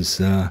 he was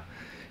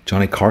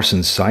Johnny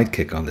Carson's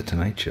sidekick on The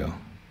Tonight Show.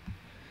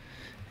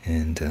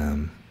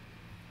 And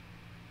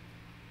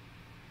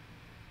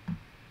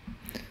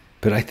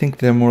but I think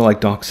they're more like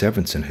Doc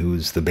Severinsen, who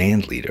is the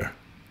band leader,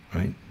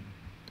 right?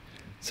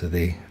 So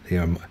they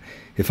are.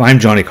 If I'm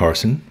Johnny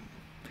Carson,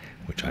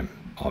 which I'm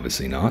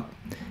obviously not,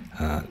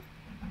 the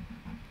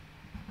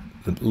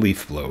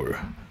leaf blower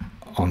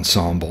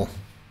ensemble.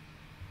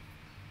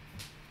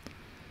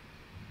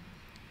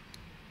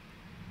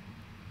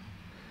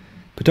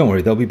 But don't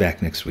worry, they'll be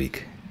back next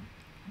week.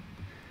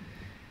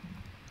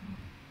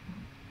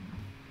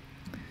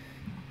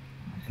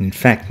 And in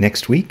fact,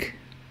 next week,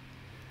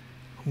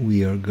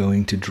 we are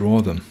going to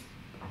draw them.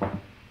 I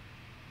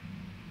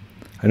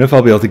don't know if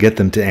I'll be able to get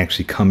them to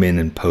actually come in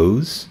and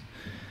pose,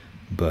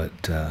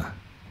 but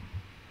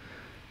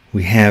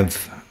we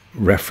have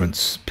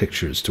reference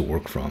pictures to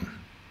work from.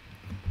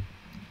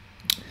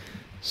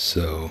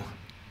 So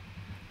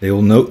they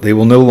will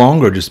no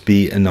longer just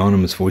be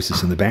anonymous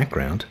voices in the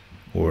background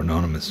or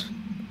anonymous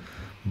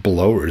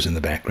blowers in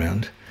the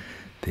background.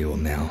 They will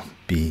now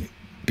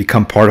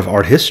become part of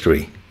art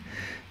history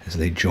as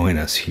they join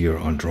us here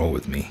on Draw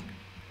With Me.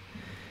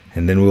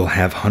 And then we'll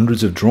have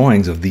hundreds of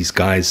drawings of these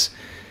guys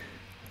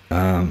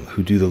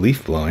who do the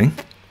leaf blowing,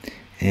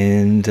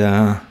 and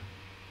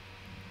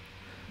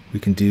we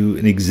can do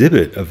an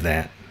exhibit of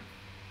that.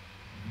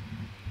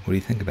 What do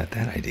you think about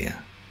that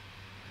idea?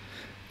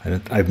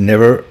 I've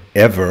never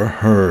ever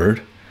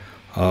heard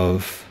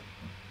of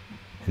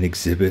an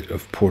exhibit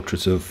of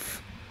portraits of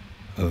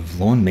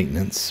lawn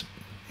maintenance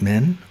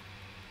men,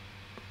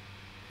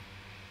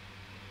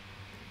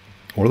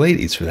 or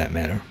ladies for that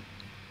matter.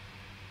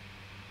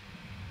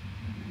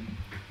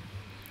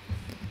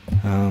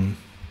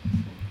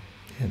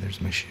 Yeah,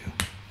 there's my shoe.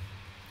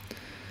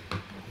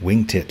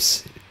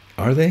 Wingtips.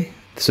 Are they?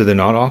 So they're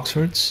not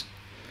Oxfords?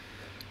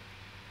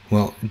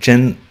 Well,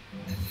 Jen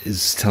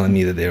is telling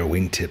me that they're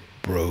wingtip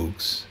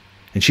brogues.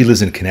 And she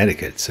lives in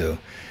Connecticut, and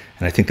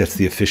I think that's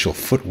the official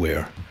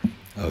footwear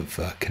of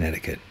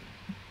Connecticut.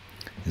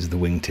 is the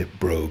wingtip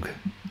brogue.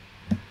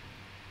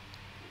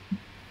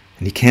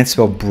 And you can't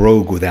spell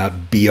brogue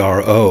without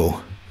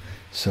B-R-O.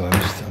 So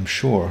I'm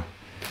sure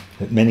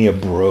that many a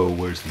bro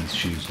wears these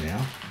shoes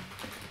now.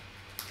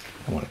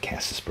 I want to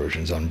cast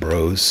aspersions on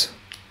bros,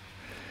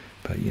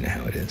 but you know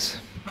how it is.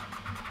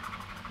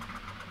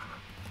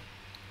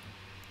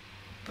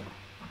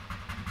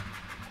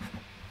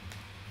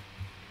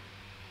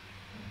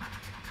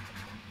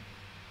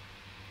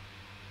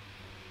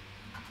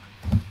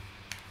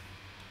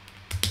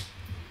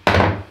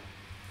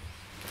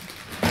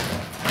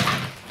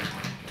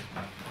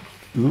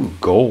 Ooh,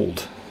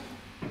 gold.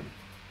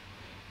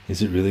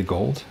 Is it really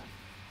gold?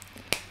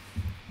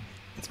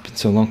 It's been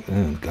so long.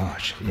 Oh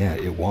gosh, yeah,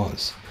 it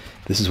was.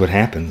 This is what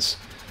happens.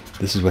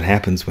 This is what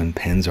happens when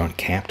pens aren't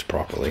capped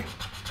properly.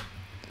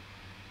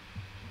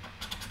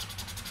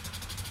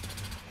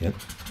 Yep.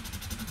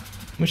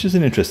 Which is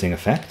an interesting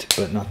effect,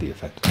 but not the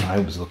effect I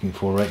was looking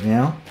for right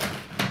now.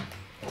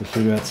 To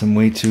figure out some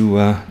way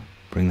to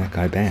bring that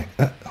guy back.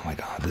 Oh my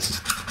god, this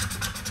is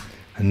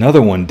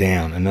another one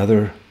down.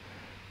 Another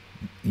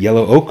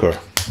yellow ochre.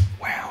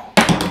 Wow.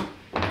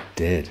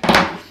 Dead.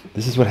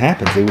 This is what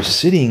happens. They were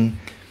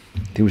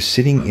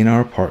sitting in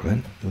our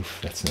apartment. Oof,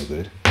 that's no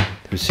good.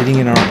 They were sitting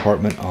in our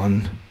apartment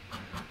on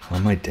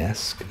my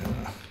desk.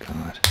 Oh,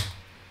 God.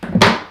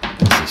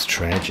 This is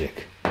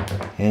tragic.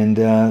 And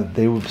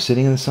they were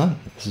sitting in the sun.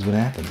 This is what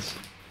happens.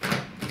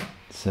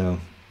 So,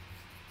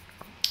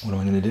 what am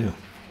I going to do?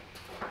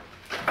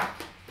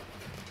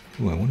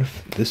 Ooh, I wonder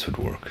if this would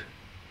work.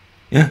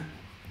 Yeah,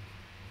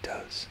 it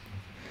does.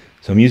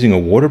 So I'm using a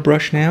water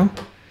brush now,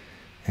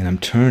 and I'm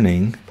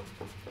turning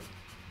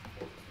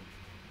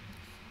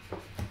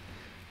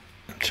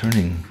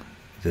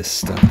this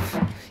stuff.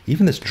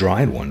 Even this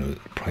dried one would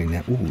probably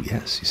not. Ooh,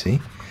 yes, you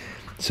see.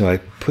 So I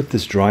put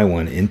this dry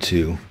one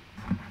into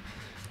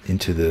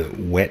the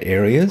wet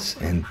areas,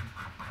 and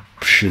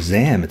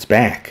shazam, it's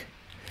back.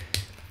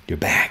 You're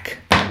back.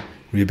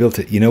 Rebuilt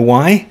it. You know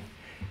why?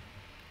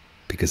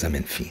 Because I'm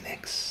in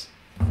Phoenix.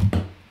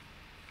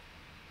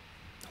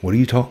 What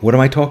am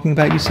I talking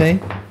about, you say?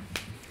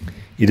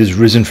 It has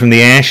risen from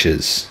the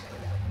ashes,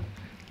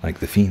 like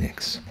the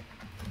phoenix.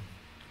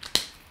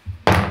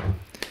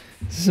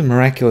 This is a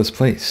miraculous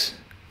place.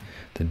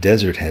 The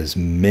desert has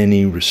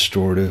many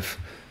restorative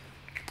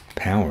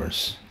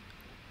powers,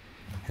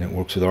 and it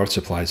works with art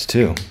supplies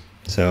too.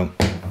 So,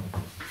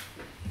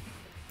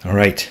 all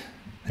right,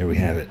 there we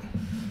have it.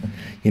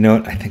 You know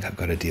what? I think I've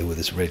got to deal with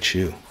this red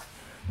shoe.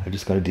 I've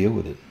just got to deal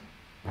with it.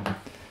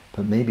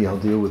 But maybe I'll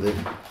deal with it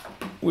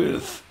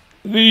with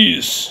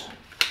these.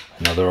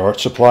 Another art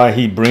supply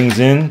he brings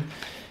in.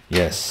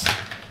 Yes,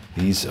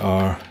 these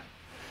are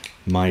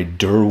my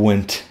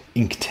Derwent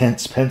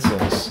Inktense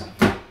pencils.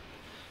 I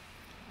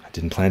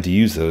didn't plan to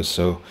use those,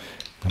 so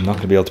I'm not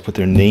going to be able to put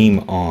their name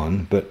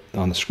on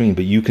the screen,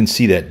 but you can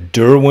see that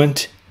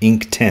Derwent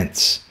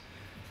Inktense.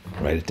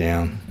 Write it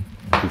down.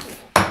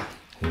 Oof.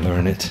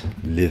 Learn it.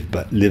 Live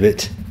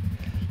it.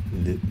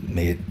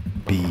 May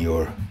it be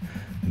your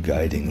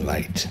guiding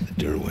light, the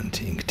Derwent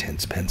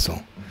Inktense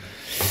pencil.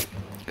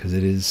 Because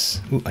it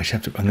is. Ooh, I'm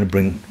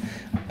going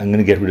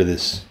to get rid of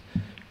this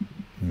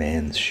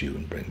man's shoe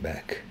and bring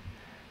back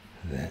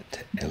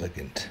that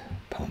elegant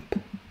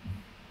pump.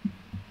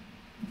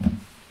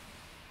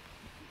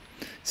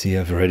 See,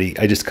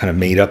 I just kind of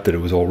made up that it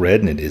was all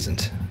red, and it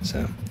isn't.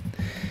 So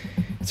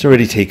it's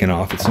already taken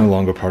off. It's no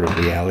longer part of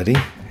reality.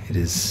 It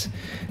is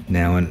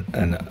now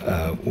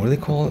what do they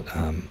call it?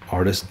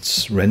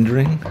 Artist's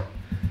rendering,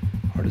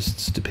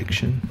 artist's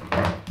depiction.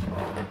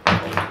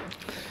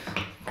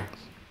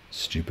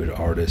 Stupid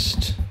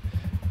artist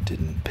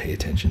didn't pay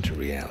attention to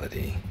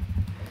reality.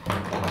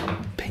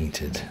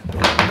 Painted the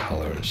wrong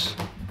colors.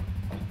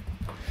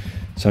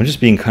 So I'm just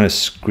being kind of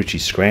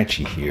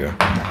scratchy here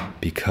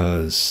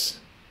because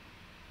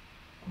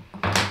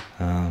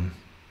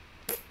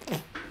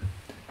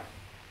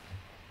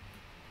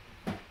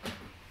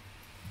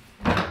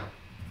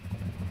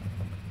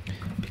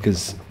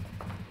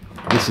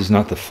this is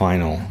not the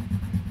final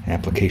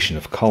application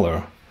of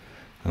color.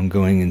 I'm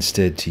going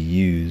instead to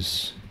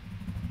use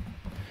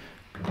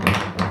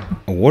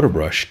a water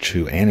brush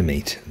to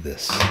animate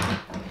this.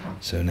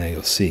 So now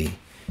you'll see,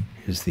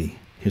 here's the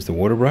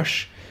water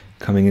brush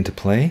coming into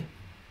play.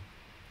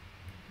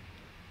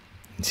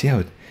 And see how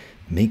it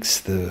makes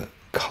the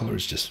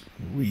colors just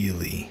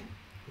really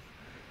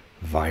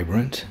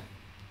vibrant?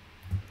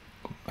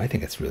 I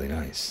think it's really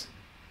nice.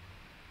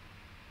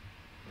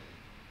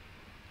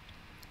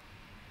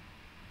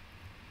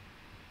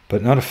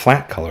 But not a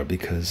flat color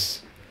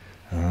because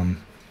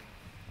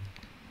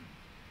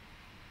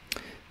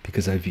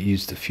I've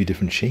used a few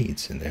different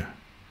shades in there.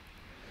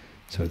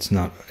 So it's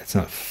not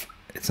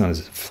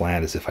as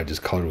flat as if I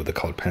just colored with a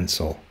colored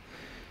pencil.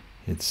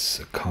 It's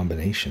a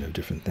combination of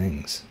different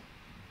things.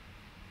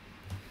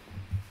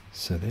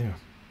 So there.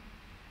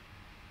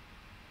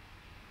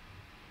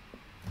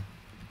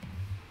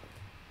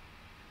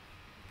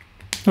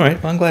 All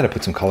right, well, I'm glad I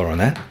put some color on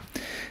that.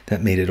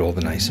 That made it all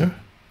the nicer.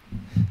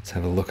 Let's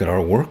have a look at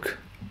our work.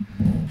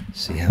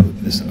 See how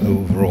this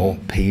overall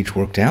page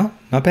worked out?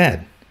 Not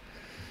bad.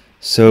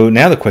 So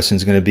now the question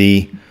is going to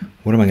be,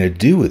 what am I going to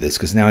do with this?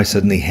 Because now I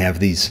suddenly have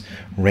these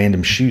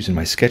random shoes in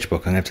my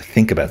sketchbook. I'm going to have to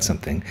think about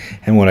something.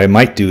 And what I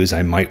might do is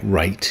I might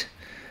write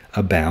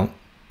about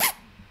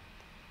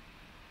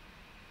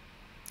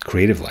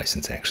creative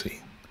license, actually.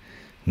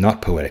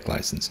 Not poetic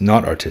license,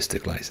 not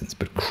artistic license,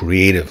 but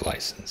creative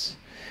license,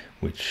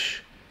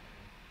 which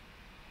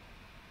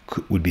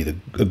would be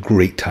a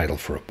great title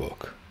for a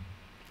book.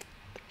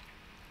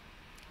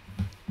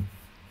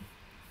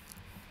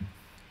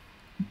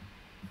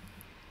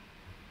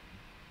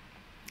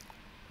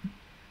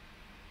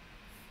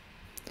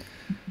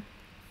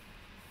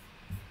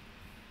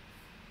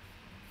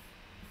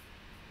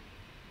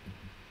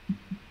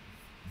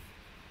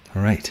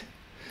 All right.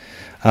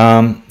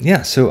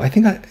 Yeah, so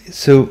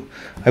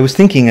I was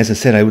thinking, as I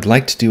said, I would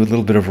like to do a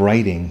little bit of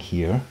writing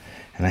here,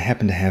 and I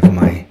happen to have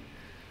my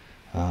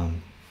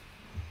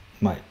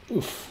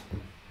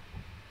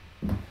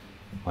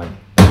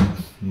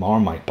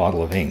Marmite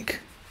bottle of ink.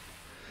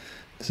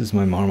 This is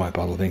my Marmite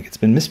bottle of ink. It's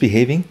been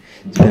misbehaving.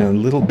 It's been a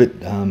little bit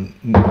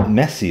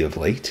messy of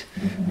late,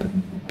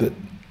 but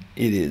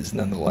it is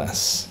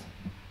nonetheless.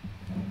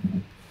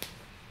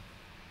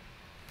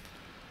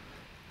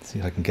 Let's see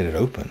if I can get it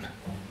open.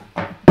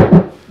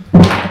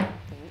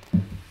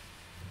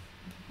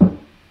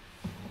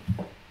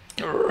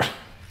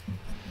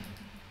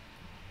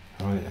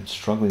 Alright, I'm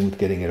struggling with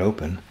getting it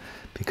open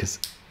because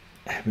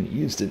I haven't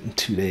used it in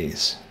 2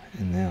 days,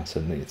 and now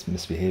suddenly it's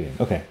misbehaving.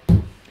 Okay,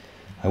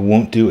 I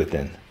won't do it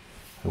then.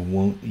 I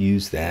won't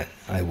use that.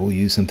 I will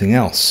use something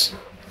else.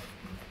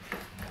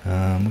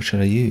 What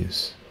should I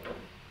use?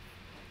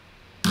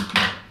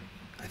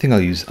 I think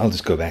I'll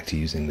just go back to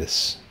using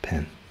this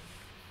pen.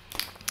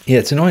 Yeah,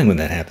 it's annoying when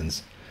that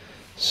happens.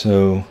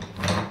 So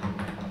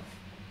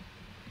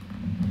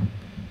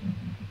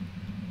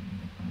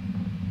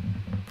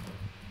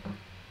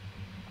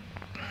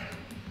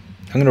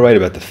I'm going to write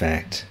about the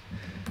fact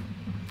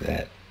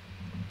that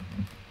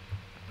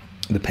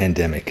the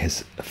pandemic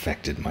has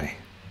affected my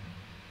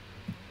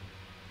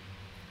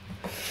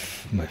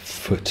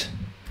footwear.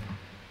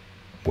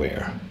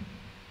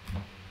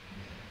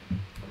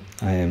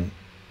 I am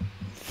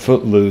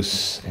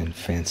footloose and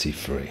fancy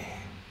free.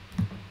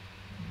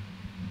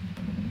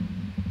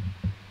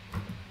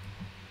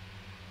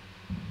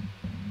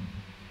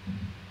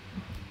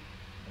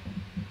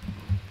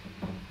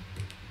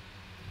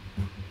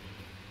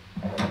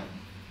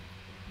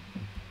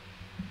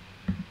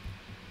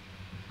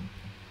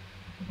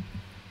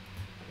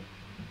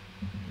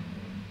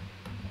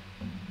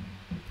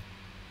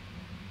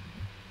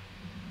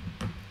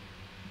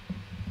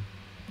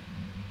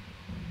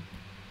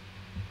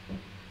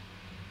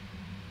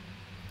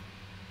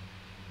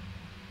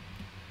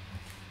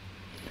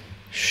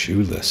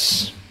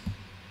 Shoeless.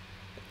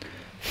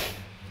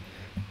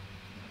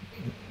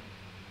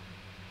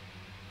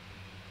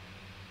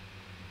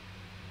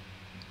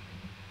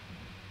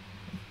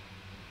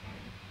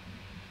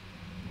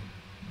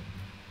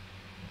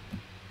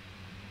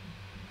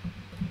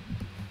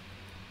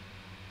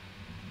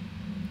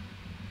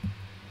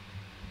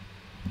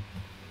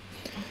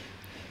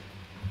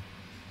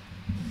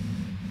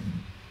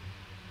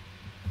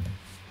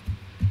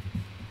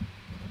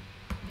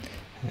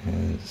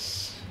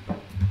 As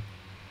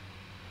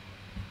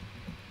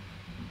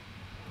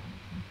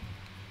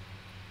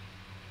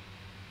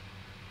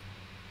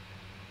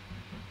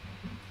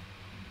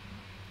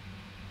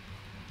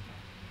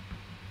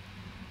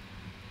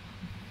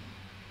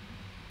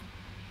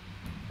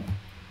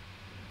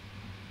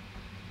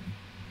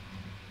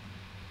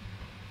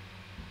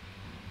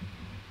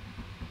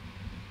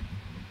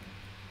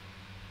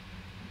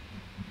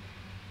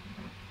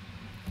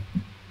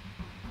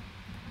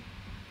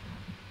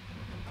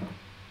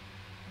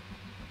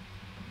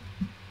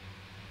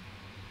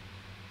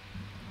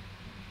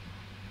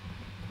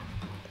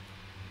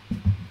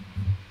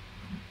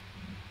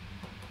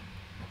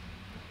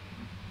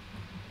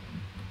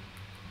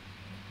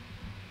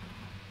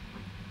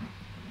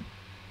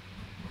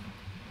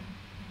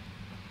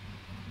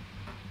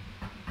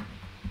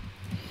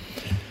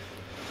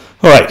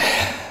all right.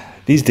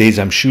 These days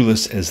I'm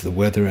shoeless as the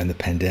weather and the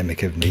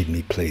pandemic have made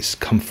me place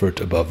comfort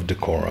above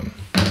decorum.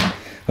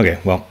 Okay,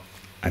 well,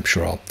 I'm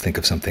sure I'll think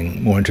of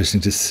something more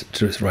interesting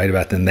to write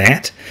about than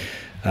that.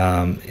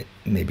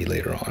 Maybe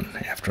later on,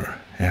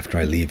 after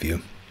I leave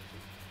you.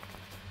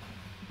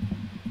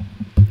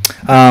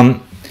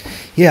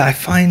 Yeah, I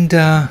find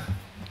it.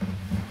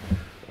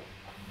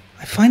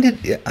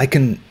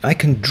 I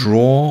can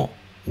draw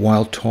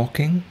while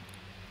talking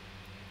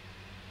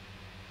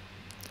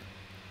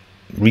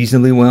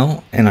reasonably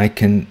well,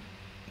 and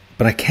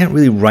but I can't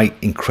really write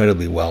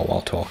incredibly well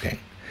while talking,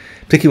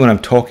 particularly when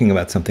I'm talking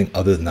about something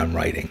other than I'm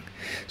writing.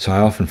 So I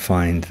often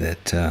find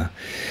that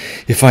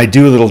if I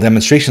do a little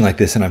demonstration like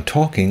this and I'm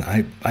talking,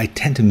 I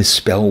tend to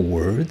misspell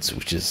words,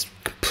 which is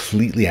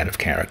completely out of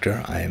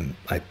character.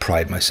 I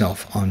pride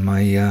myself on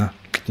my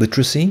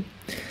literacy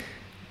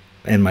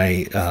and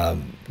my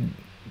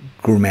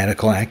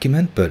grammatical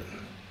acumen, but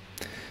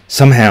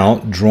somehow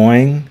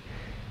drawing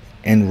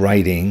and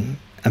writing,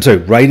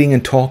 writing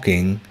and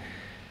talking,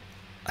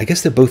 I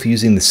guess they're both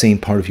using the same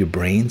part of your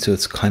brain, so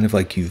it's kind of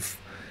like you've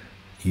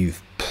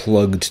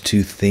plugged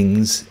two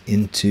things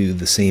into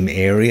the same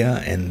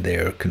area and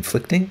they're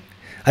conflicting.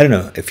 I don't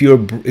know, if you're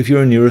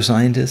a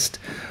neuroscientist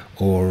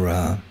or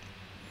a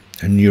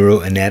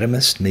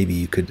neuroanatomist, maybe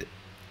you could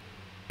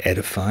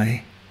edify.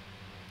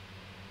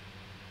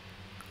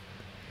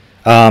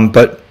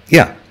 But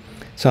yeah,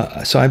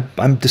 so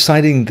I'm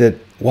deciding that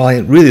while I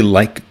really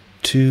like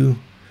to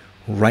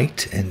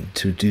write and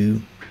to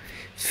do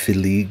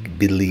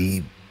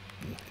fiddly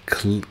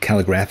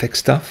calligraphic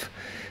stuff,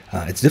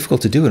 it's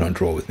difficult to do it on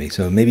Draw With Me.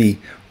 So maybe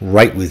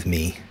Write With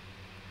Me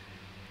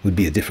would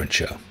be a different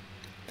show.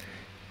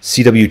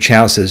 C.W.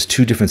 Chow says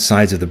 2 different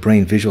sides of the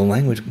brain, visual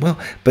language. Well,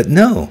 but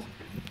no,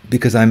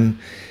 because I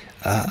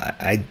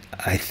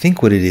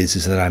think what it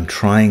is that I'm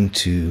trying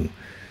to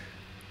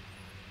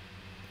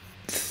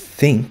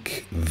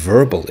think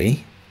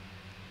verbally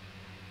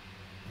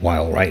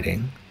while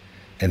writing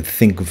and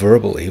think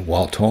verbally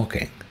while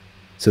talking.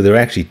 So there are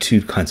actually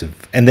 2 kinds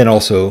of, and then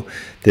also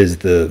there's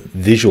the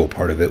visual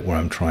part of it where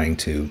I'm trying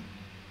to,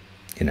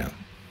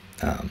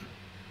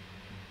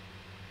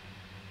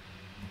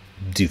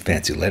 do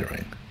fancy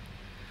lettering.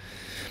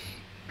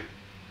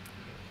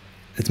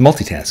 It's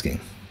multitasking,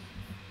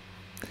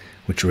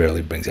 which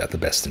rarely brings out the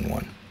best in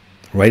one.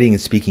 Writing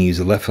and speaking use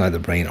the left side of the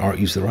brain, art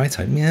use the right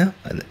side. Yeah,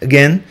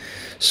 again,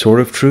 sort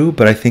of true,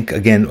 but I think,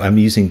 again, I'm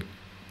using,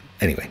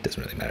 anyway, it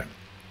doesn't really matter.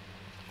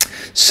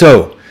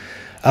 So,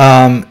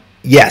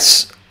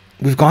 yes,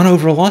 we've gone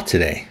over a lot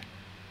today.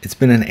 It's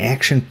been an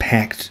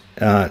action-packed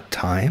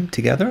time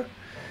together.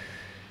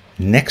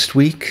 Next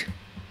week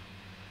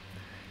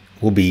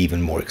will be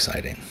even more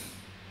exciting.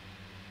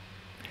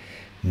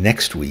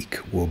 Next week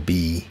will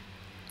be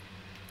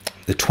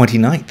the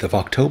 29th of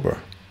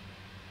October.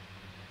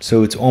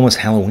 So it's almost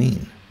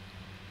Halloween.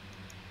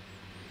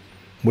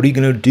 What are you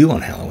going to do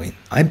on Halloween?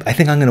 I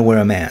think I'm going to wear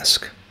a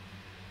mask.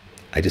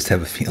 I just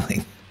have a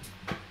feeling.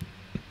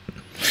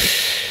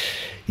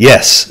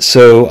 Yes,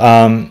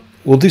 so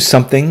we'll do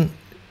something.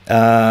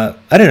 I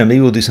don't know,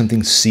 maybe we'll do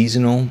something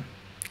seasonal.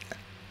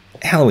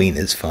 Halloween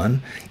is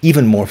fun.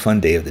 Even more fun,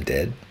 Day of the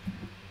Dead.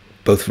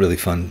 Both really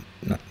fun.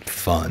 Not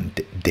fun.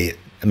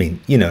 I mean,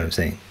 you know what I'm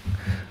saying.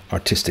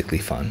 Artistically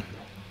fun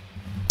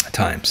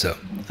time. So,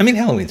 I mean,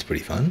 Halloween's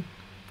pretty fun.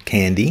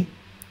 Candy.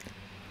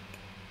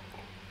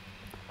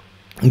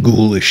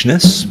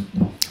 Ghoulishness.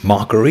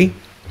 Mockery.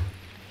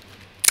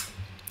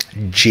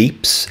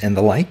 Japes and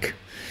the like.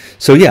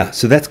 So yeah,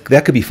 so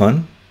that could be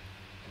fun.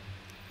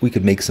 We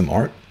could make some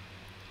art.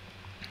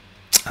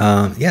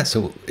 Yeah,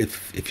 so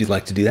if you'd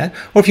like to do that,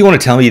 or if you want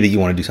to tell me that you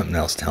want to do something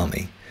else, tell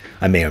me.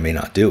 I may or may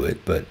not do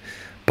it, but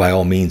by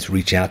all means,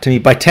 reach out to me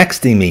by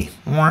texting me.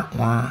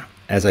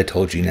 As I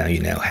told you, now you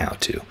know how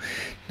to.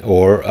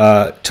 Or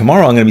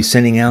tomorrow I'm going to be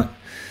sending out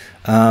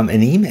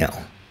an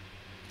email.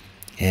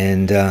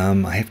 And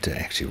I have to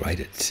actually write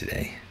it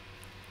today.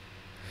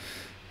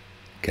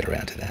 Get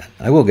around to that.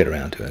 I will get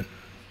around to it.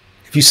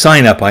 If you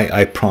sign up,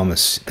 I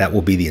promise that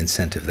will be the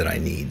incentive that I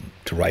need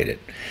to write it.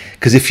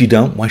 Because if you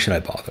don't, why should I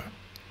bother?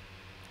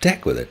 To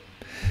heck with it.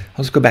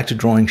 I'll just go back to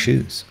drawing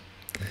shoes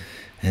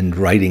and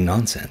writing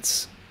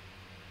nonsense.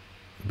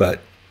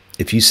 But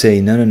if you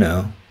say,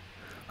 no,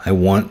 I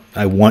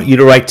want you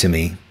to write to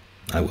me,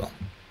 I will.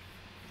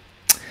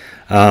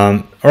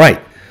 All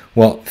right.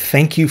 Well,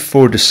 thank you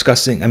for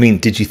discussing. I mean,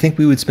 did you think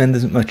we would spend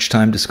as much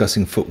time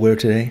discussing footwear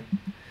today?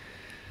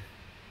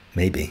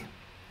 Maybe.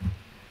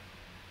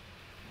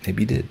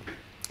 Maybe you did.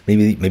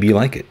 Maybe you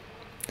like it.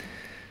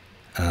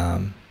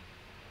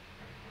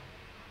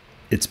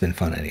 It's been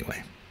fun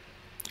anyway.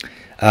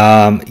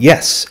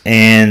 Yes,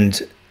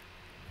 and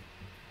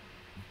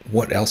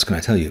what else can I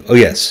tell you? Oh,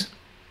 yes.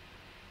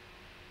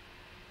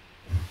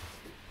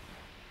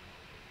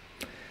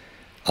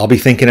 I'll be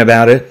thinking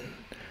about it.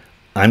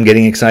 I'm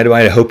getting excited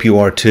about it. I hope you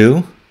are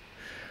too.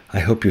 I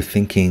hope you're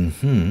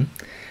thinking,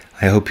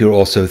 I hope you're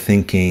also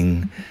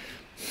thinking,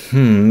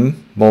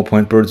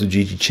 Ballpoint Birds with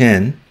Gigi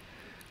Chen.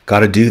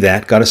 Got to do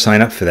that. Got to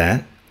sign up for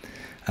that.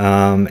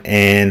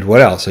 And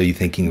what else are you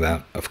thinking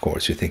about? Of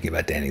course, you're thinking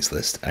about Danny's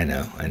List. I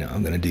know.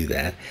 I'm going to do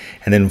that.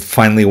 And then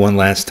finally, one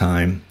last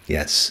time,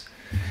 yes,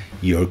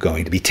 you're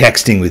going to be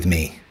texting with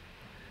me.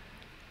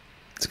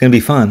 It's going to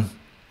be fun.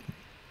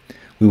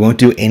 We won't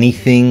do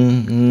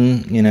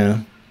anything,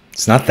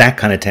 it's not that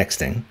kind of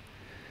texting.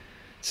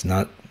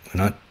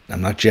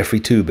 I'm not Jeffrey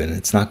Toobin.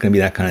 It's not going to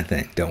be that kind of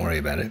thing. Don't worry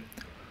about it.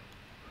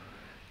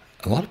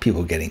 A lot of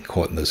people are getting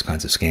caught in those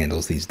kinds of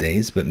scandals these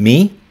days, but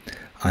me,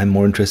 I'm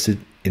more interested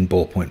in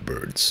ballpoint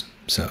birds,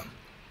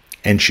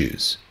 and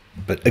shoes.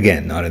 But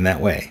again, not in that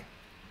way.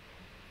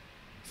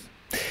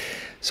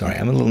 Sorry,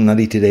 I'm a little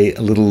nutty today,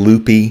 a little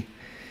loopy.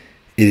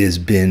 It has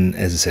been,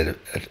 as I said,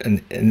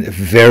 a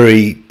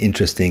very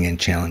interesting and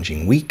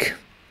challenging week.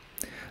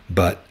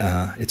 But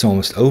it's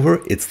almost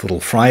over. It's Little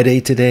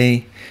Friday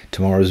today.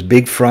 Tomorrow's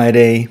Big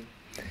Friday.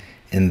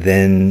 And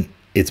then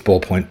it's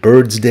Ballpoint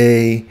Birds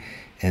Day.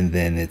 and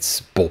then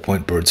it's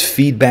Ballpoint Bird's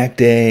feedback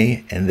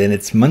day, and then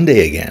it's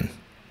Monday again.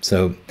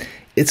 So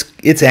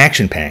it's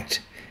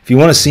action-packed. If you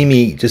want to see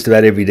me just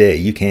about every day,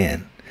 you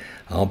can.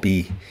 I'll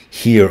be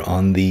here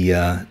on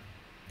the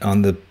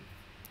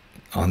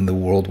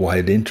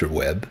worldwide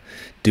interweb,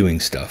 doing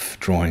stuff,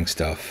 drawing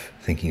stuff,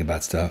 thinking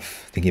about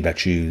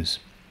shoes.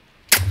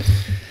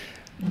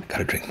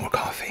 Gotta drink more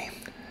coffee.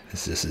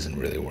 This isn't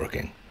really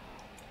working.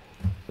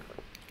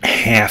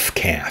 Half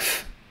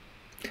calf.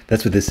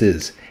 That's what this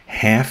is.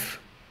 Half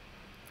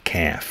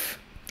calf.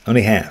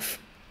 Only half.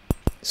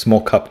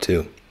 Small cup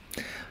too.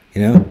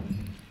 You know,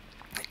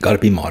 gotta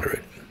be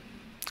moderate.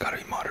 Gotta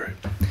be moderate.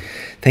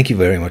 Thank you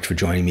very much for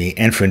joining me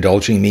and for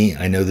indulging me.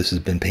 I know this has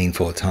been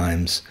painful at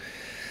times,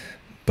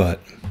 but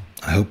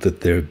I hope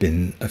that there have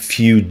been a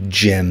few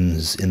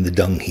gems in the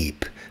dung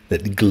heap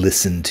that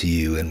glisten to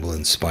you and will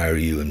inspire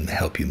you and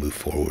help you move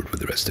forward with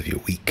the rest of your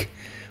week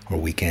or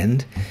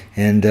weekend.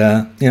 And,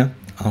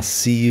 I'll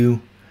see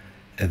you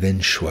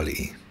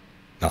eventually.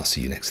 I'll see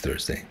you next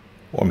Thursday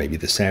or maybe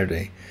this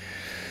Saturday.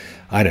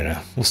 I don't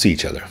know. We'll see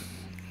each other.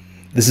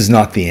 This is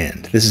not the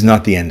end. This is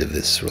not the end of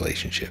this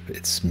relationship.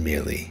 It's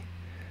merely,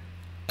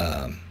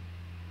 a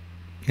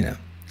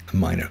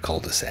minor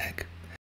cul-de-sac.